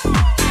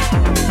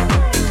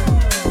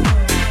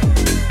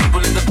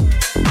 People in the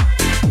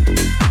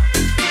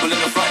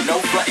front, no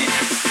frontin'.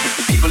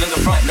 People in the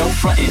front, no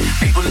frontin'.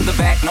 People in the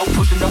back, no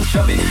pushing, no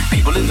shoving.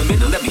 People in the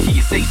middle, let me hear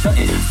you say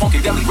something.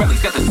 Funky deli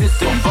relics got the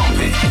system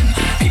bumping.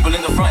 People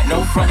in the front,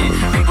 no frontin'.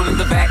 People in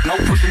the back, no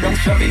pushing, no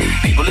shoving.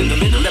 People in the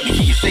middle, let me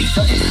hear you say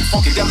something.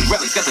 Funky deli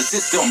relics got the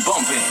system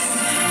bumping.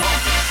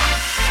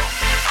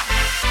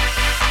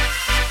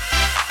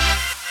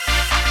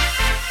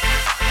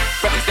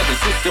 Relics got the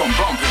system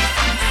bumping.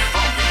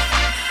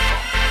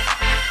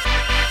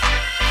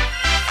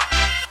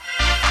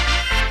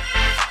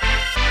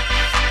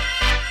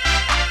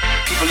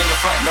 People in the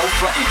front, no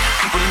frontin'.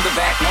 People in the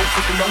back, no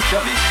pushing, no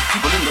shoving.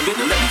 People in the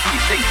middle, let me hear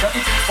you say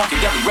something. Funky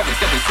deli relics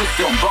got the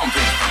system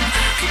bumping.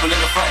 People in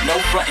the front, no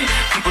frontin'.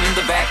 People in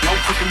the back, no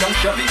pushing, no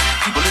shoving.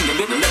 People in the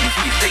middle, let me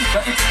hear you say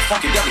something.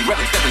 Funky deli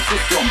relics got the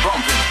system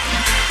bumping.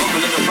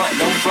 People in the front,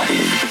 no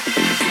frontin'.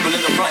 People in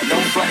the front, no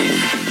frontin'.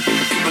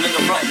 People in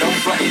the front, no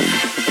frontin'.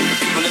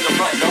 People in the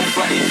front, no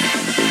frontin'.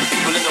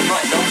 People in the front, no. People in the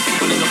front, no.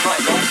 People in the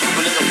front,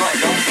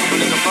 no.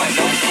 People in the front,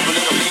 no. People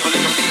in the people in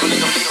the people in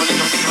the people in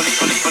the people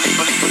in the people in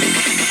the people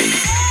in the.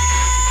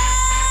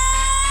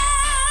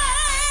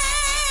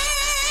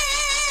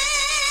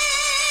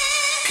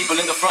 People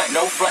in the front,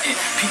 no frontin'.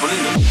 People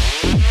in the.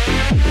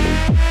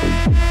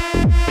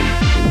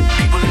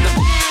 People in the.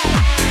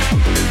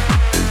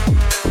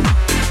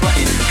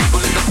 Frontin'.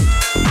 People in the.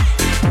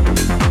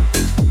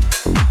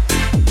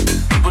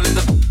 People in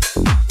the.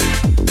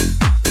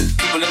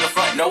 People in the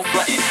front, no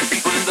frontin'.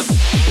 People in the.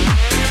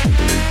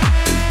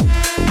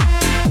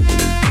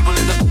 People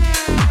in the.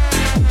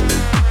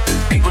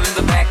 People in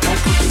the back, no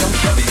pushing, no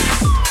shoving.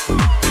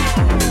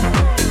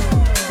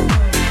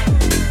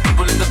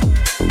 People in the.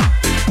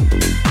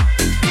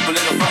 People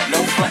in the front, no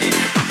frontin'.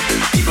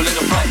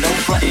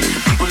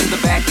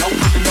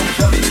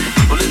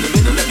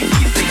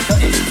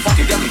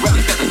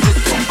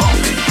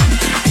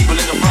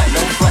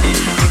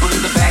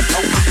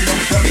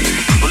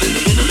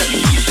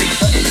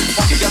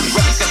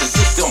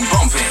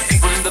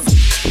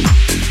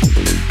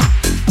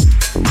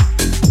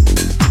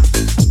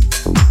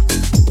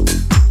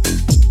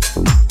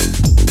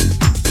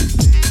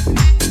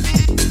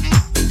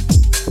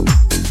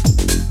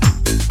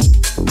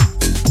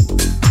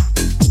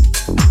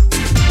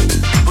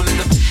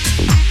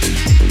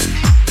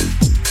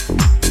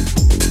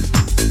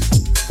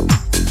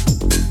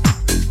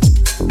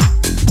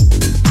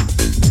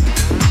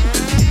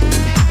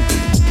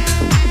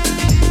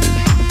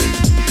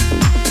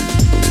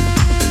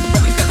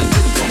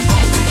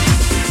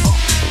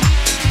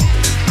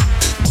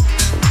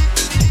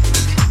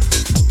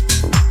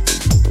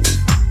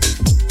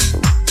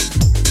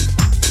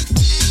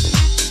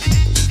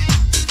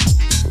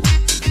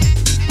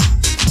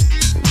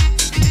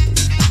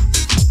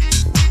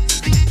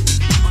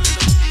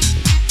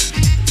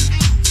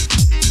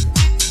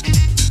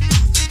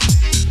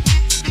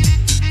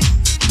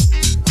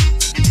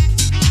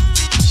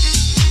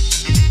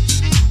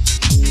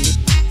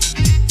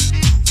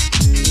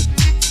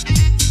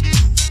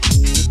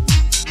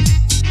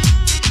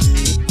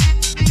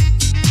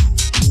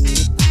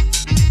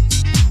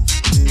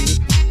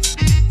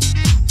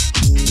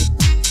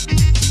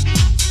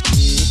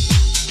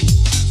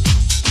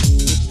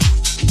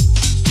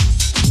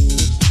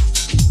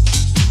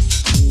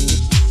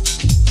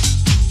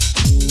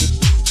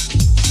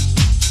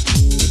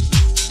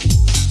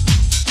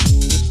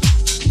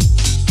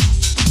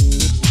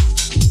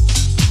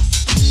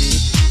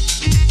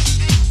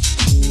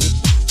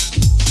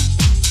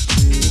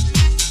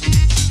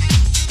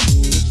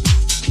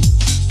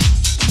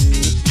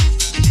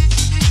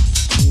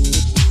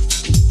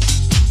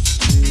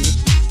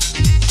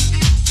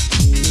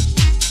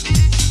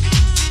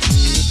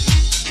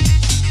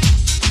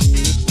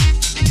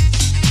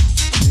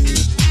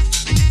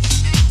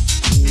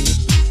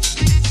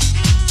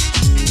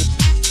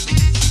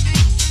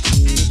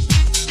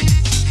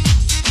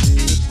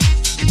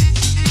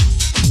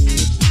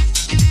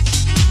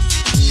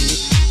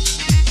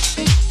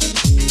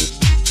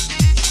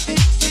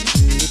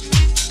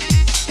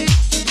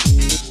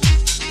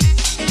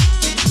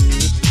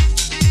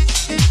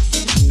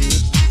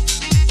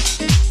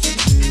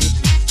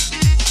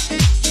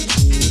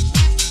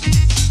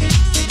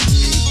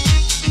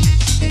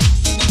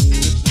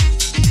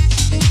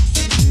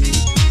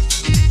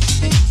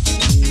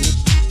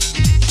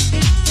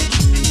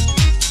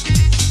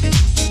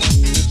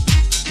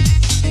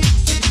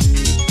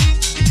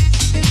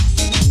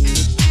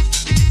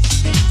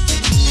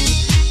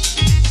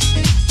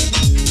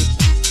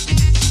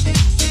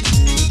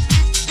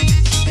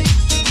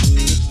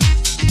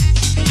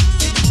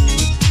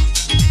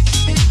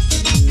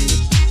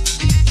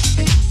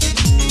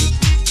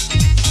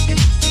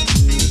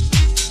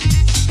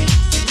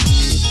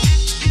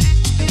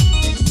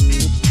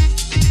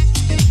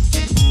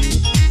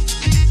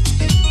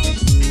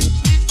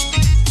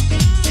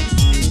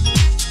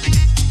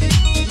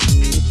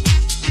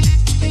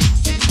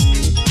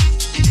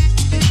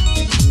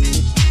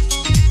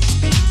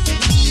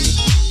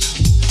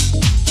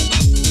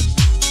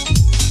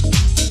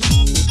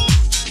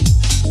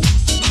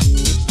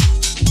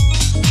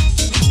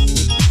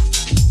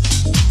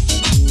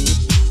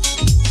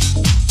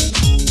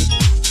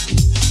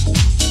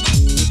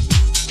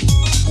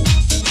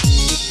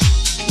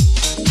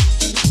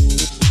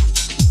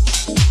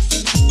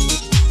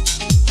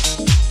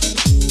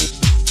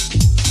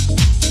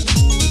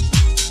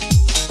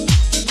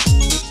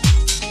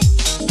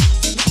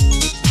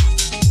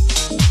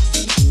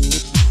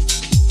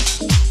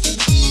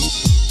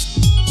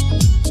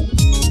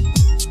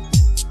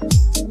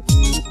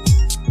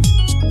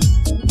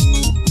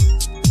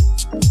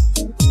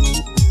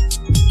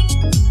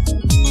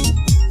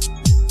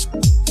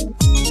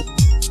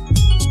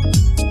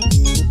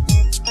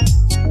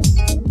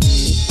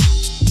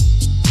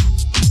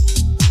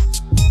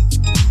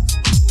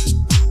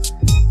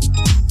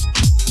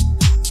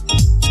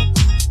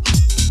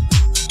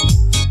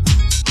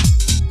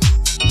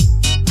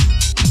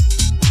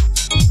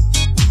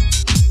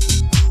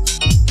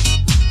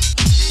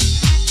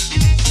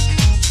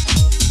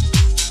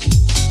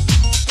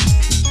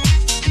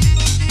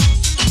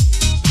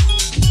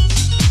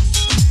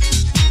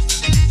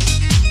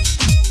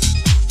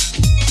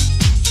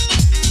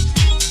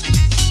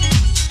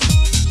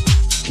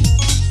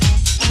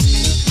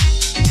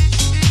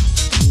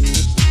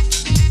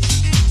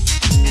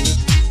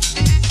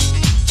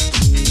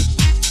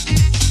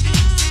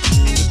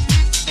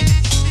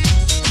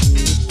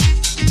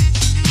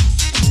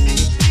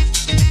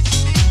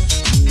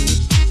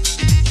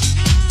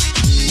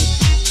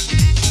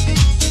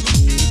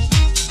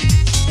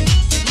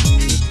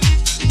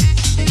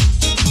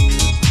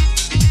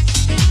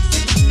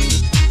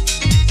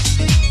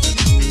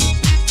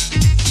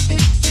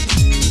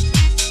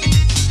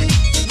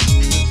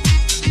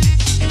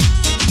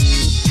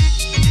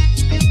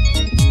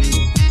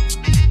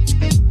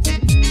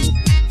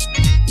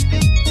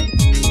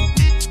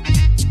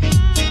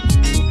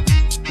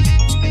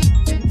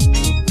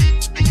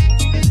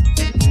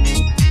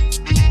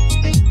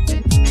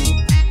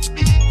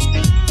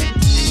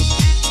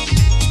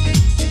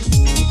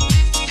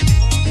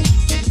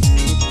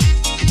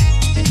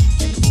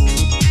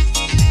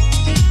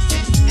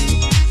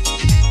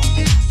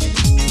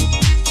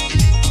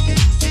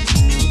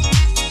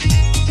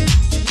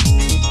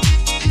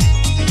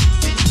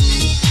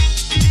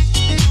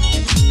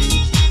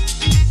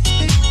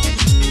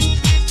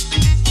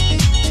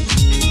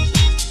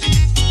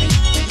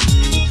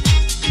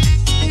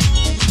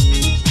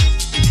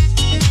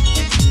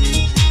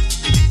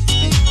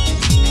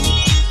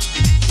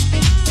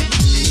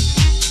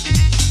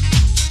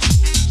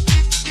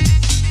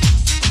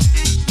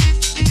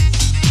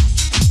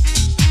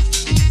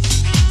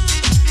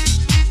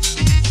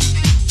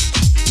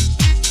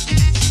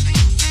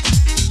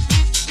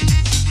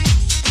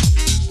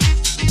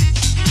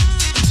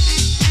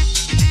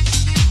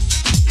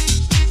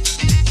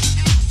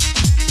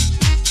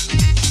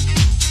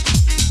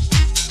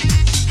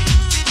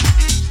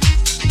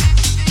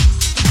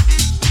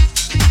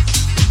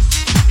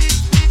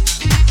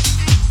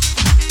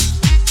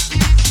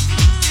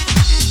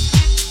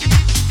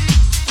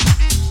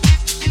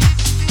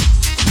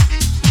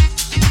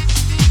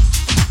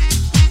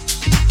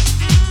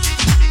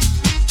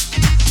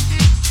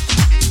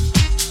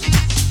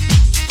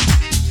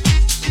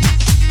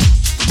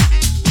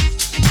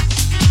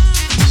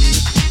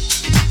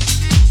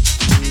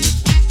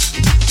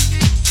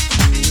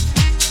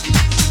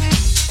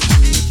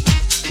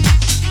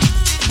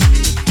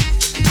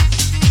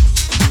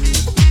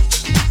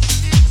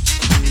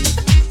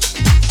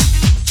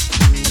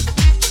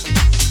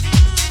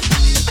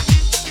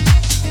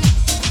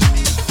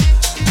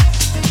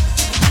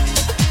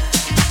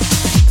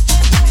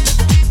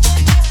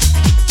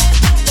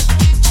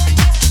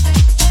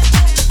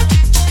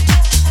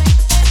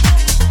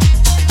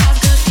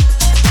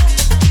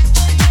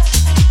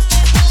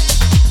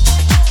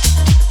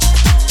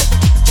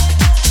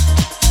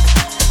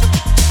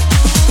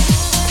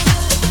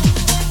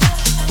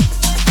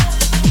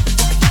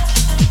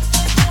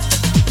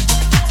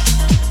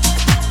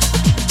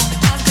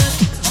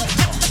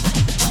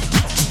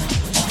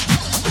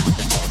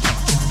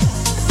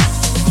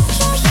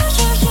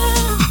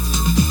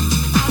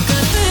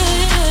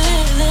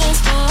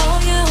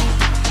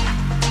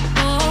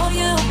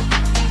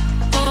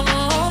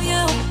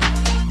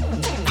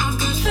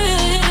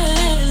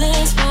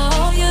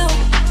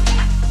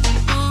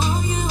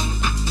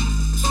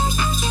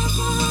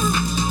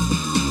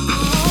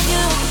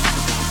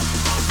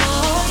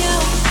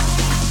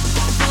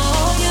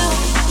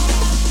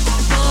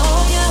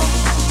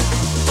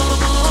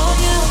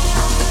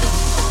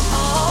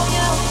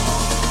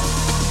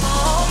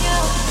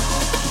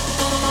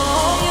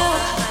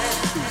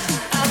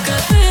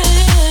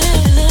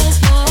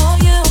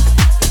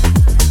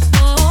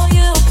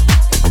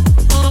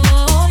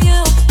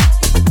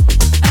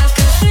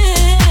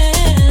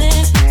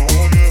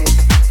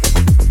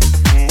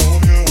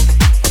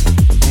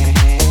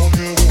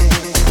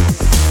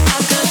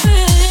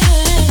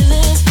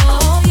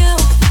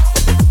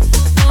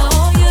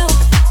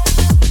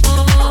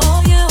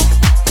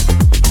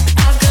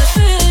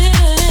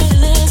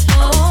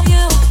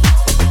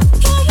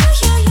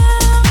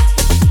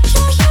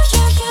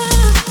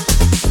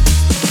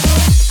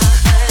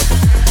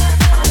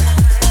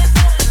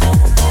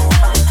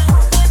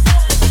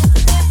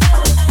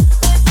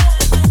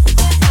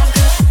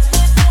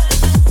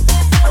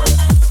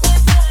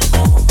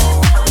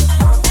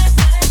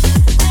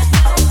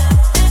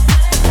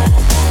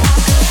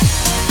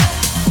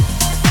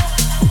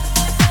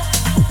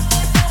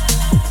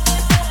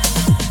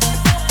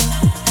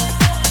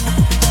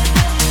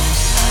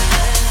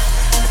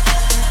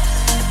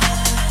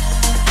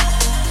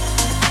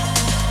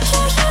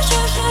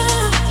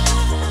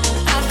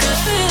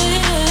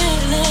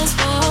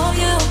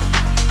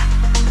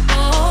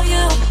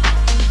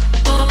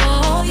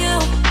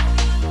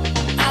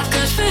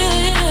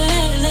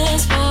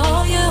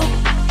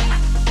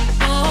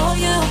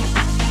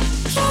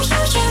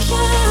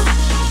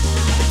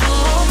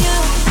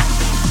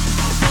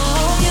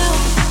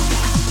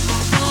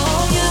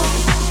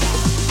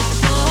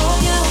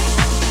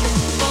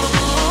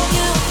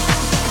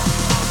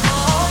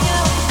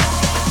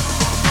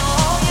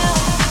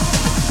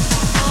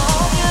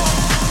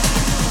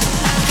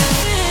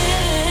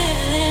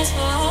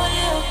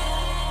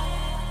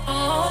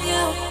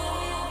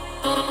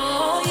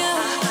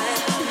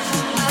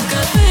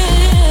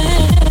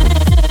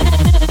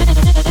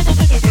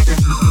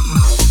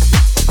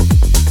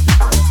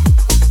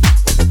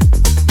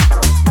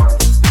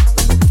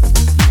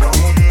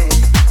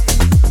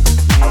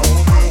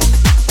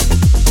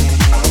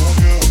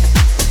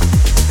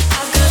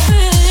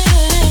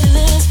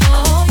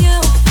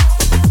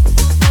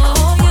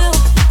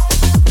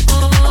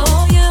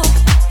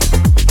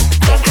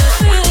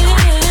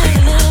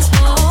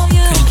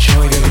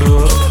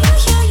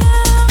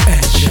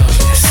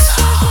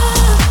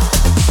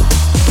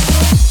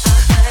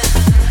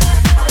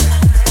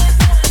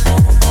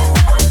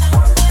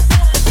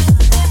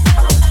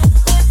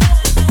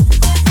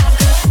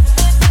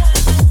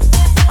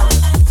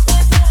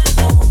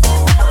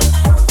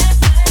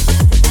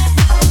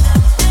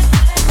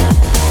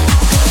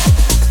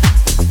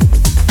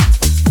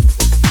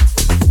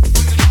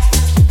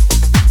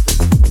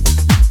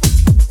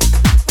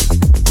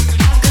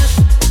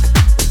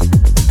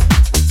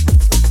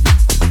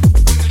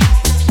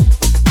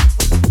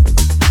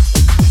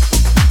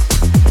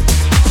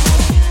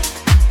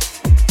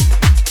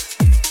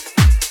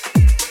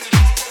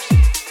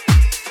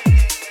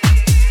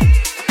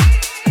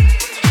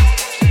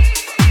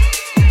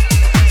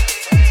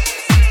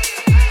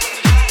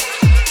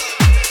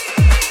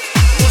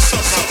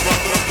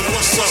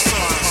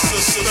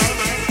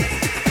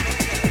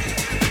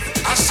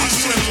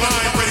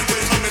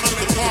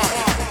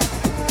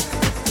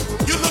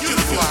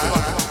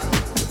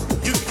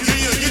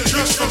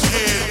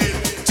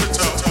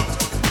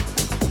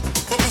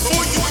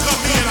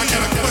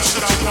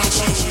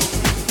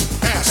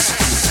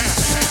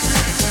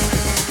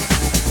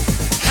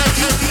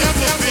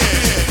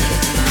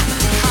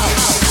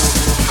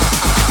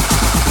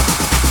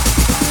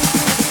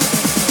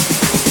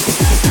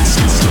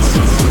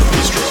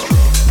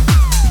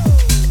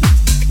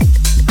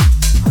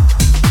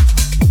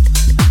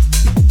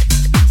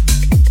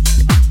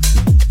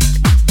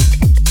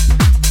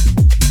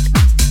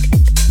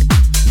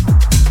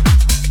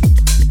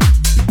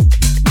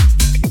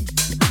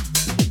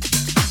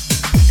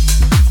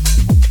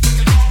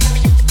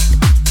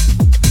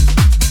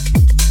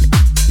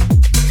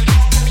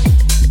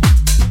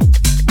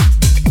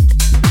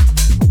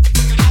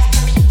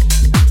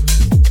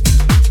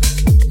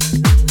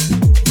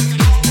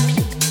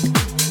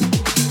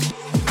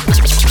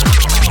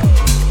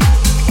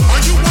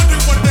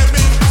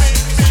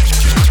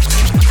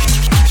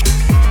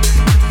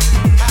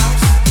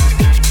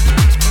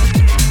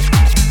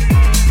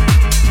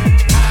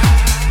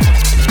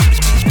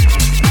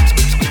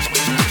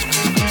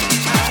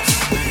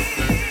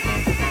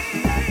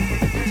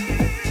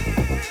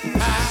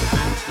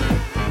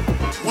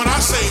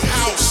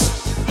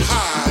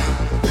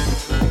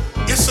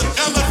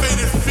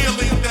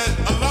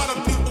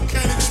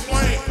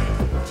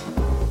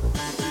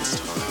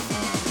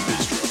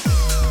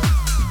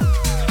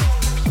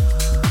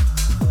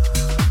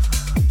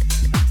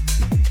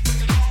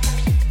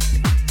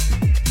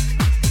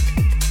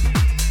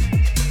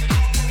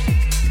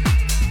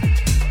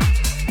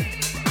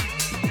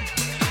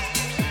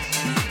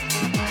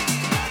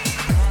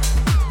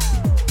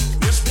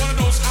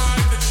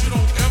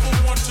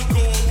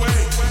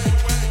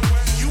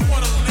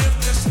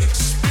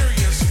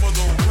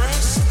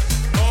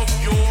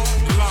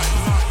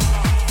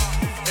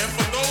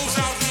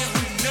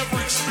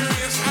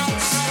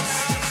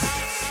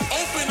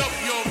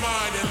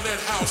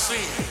 bounce in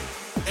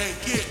and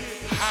get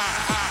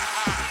high.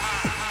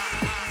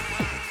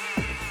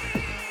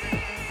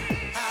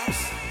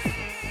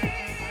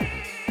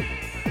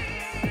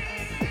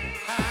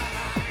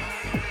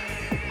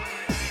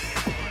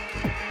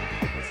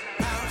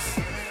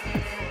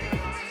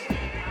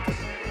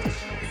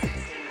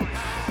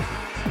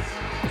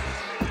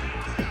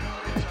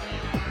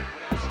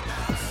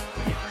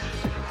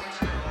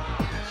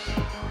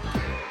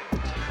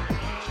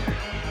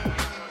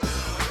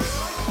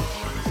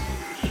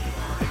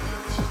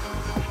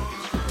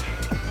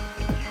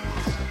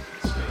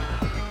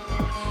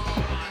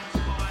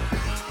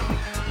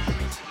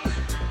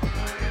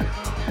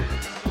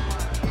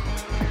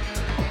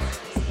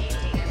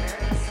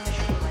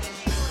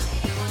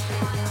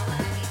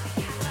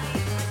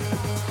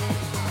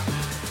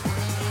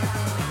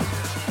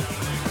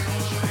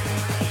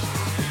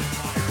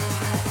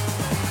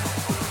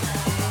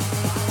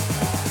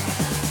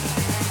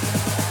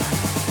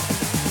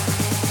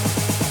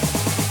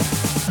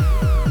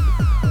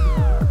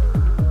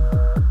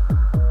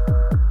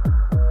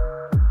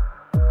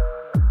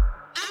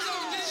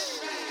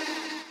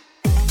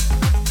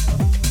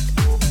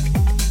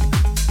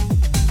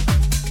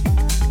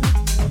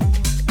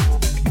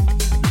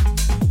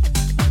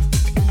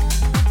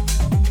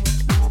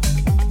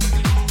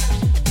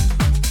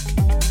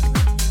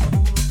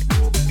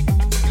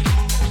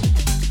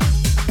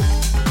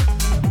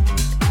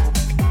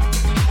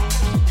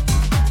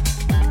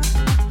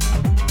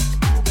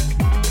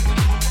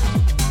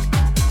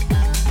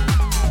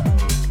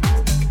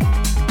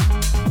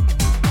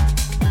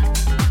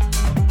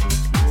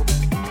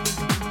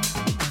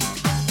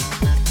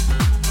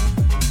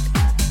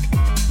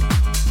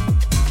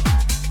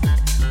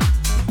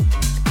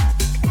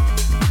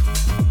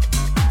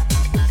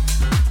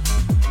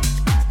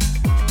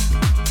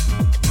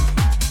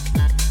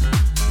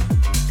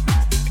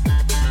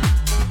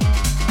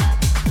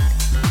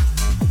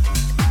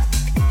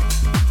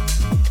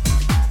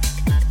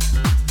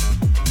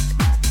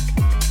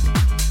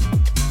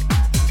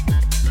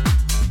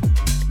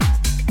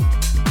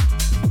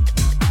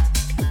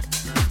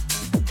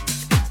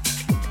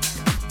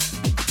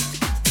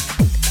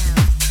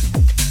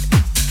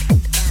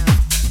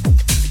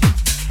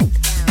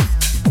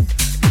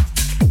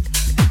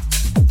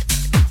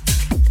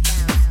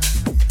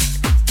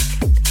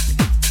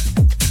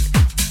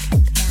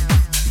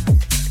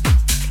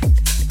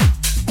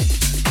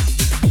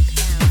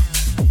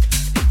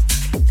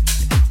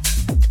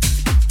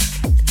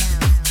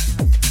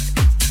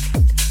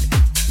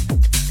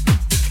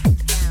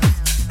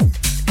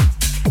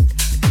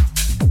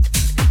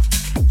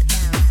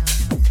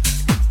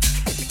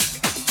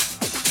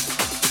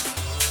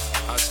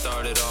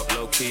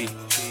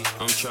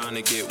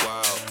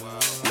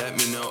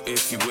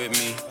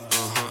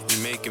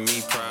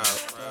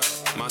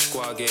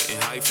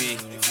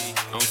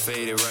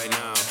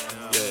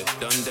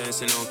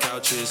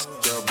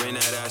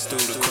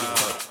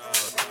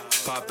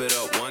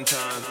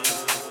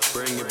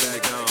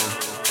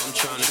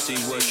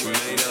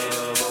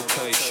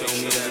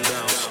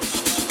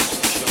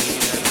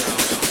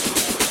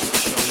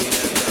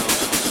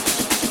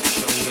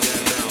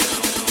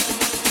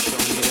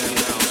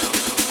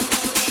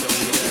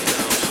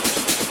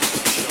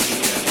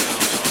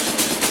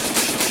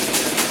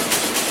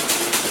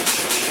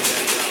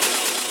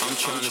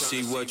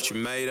 What you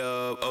made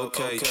of?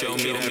 Okay, show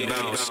me that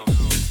bounce.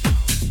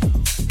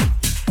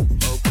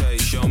 Okay,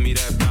 show me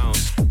that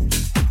bounce.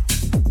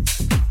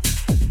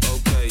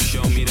 Okay,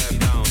 show me that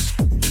bounce.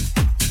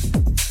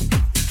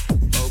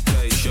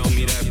 Okay, show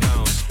me that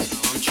bounce.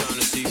 I'm trying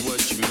to see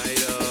what you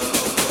made of.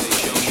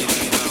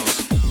 Okay,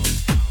 show me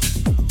that bounce.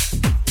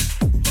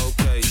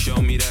 Okay,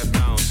 show me that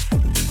bounce.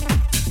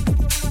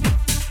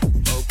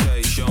 Okay,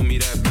 show me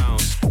that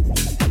bounce.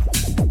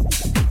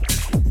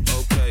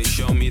 Okay,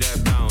 show me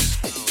that bounce.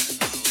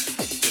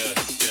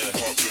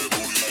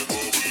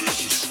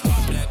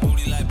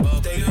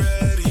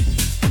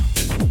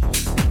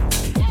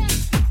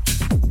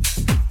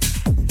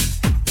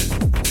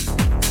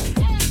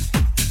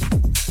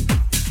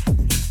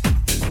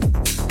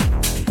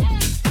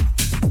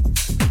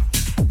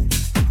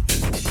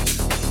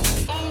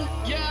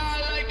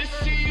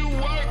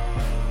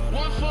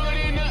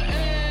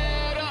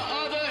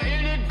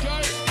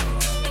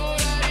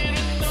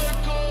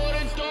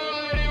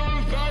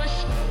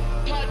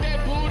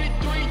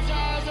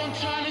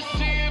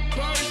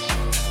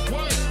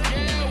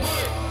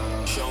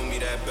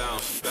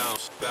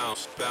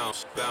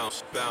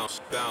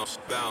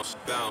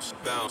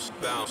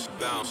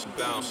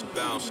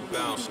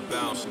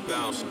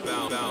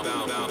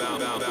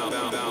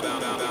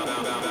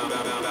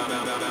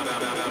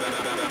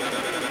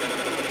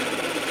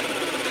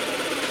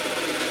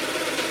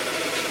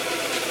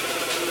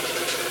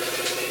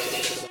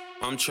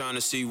 I'm trying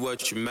to see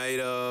what you made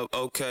of.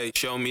 Okay,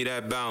 show me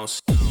that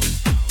bounce.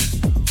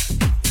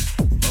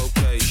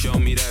 Okay, show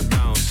me that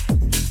bounce.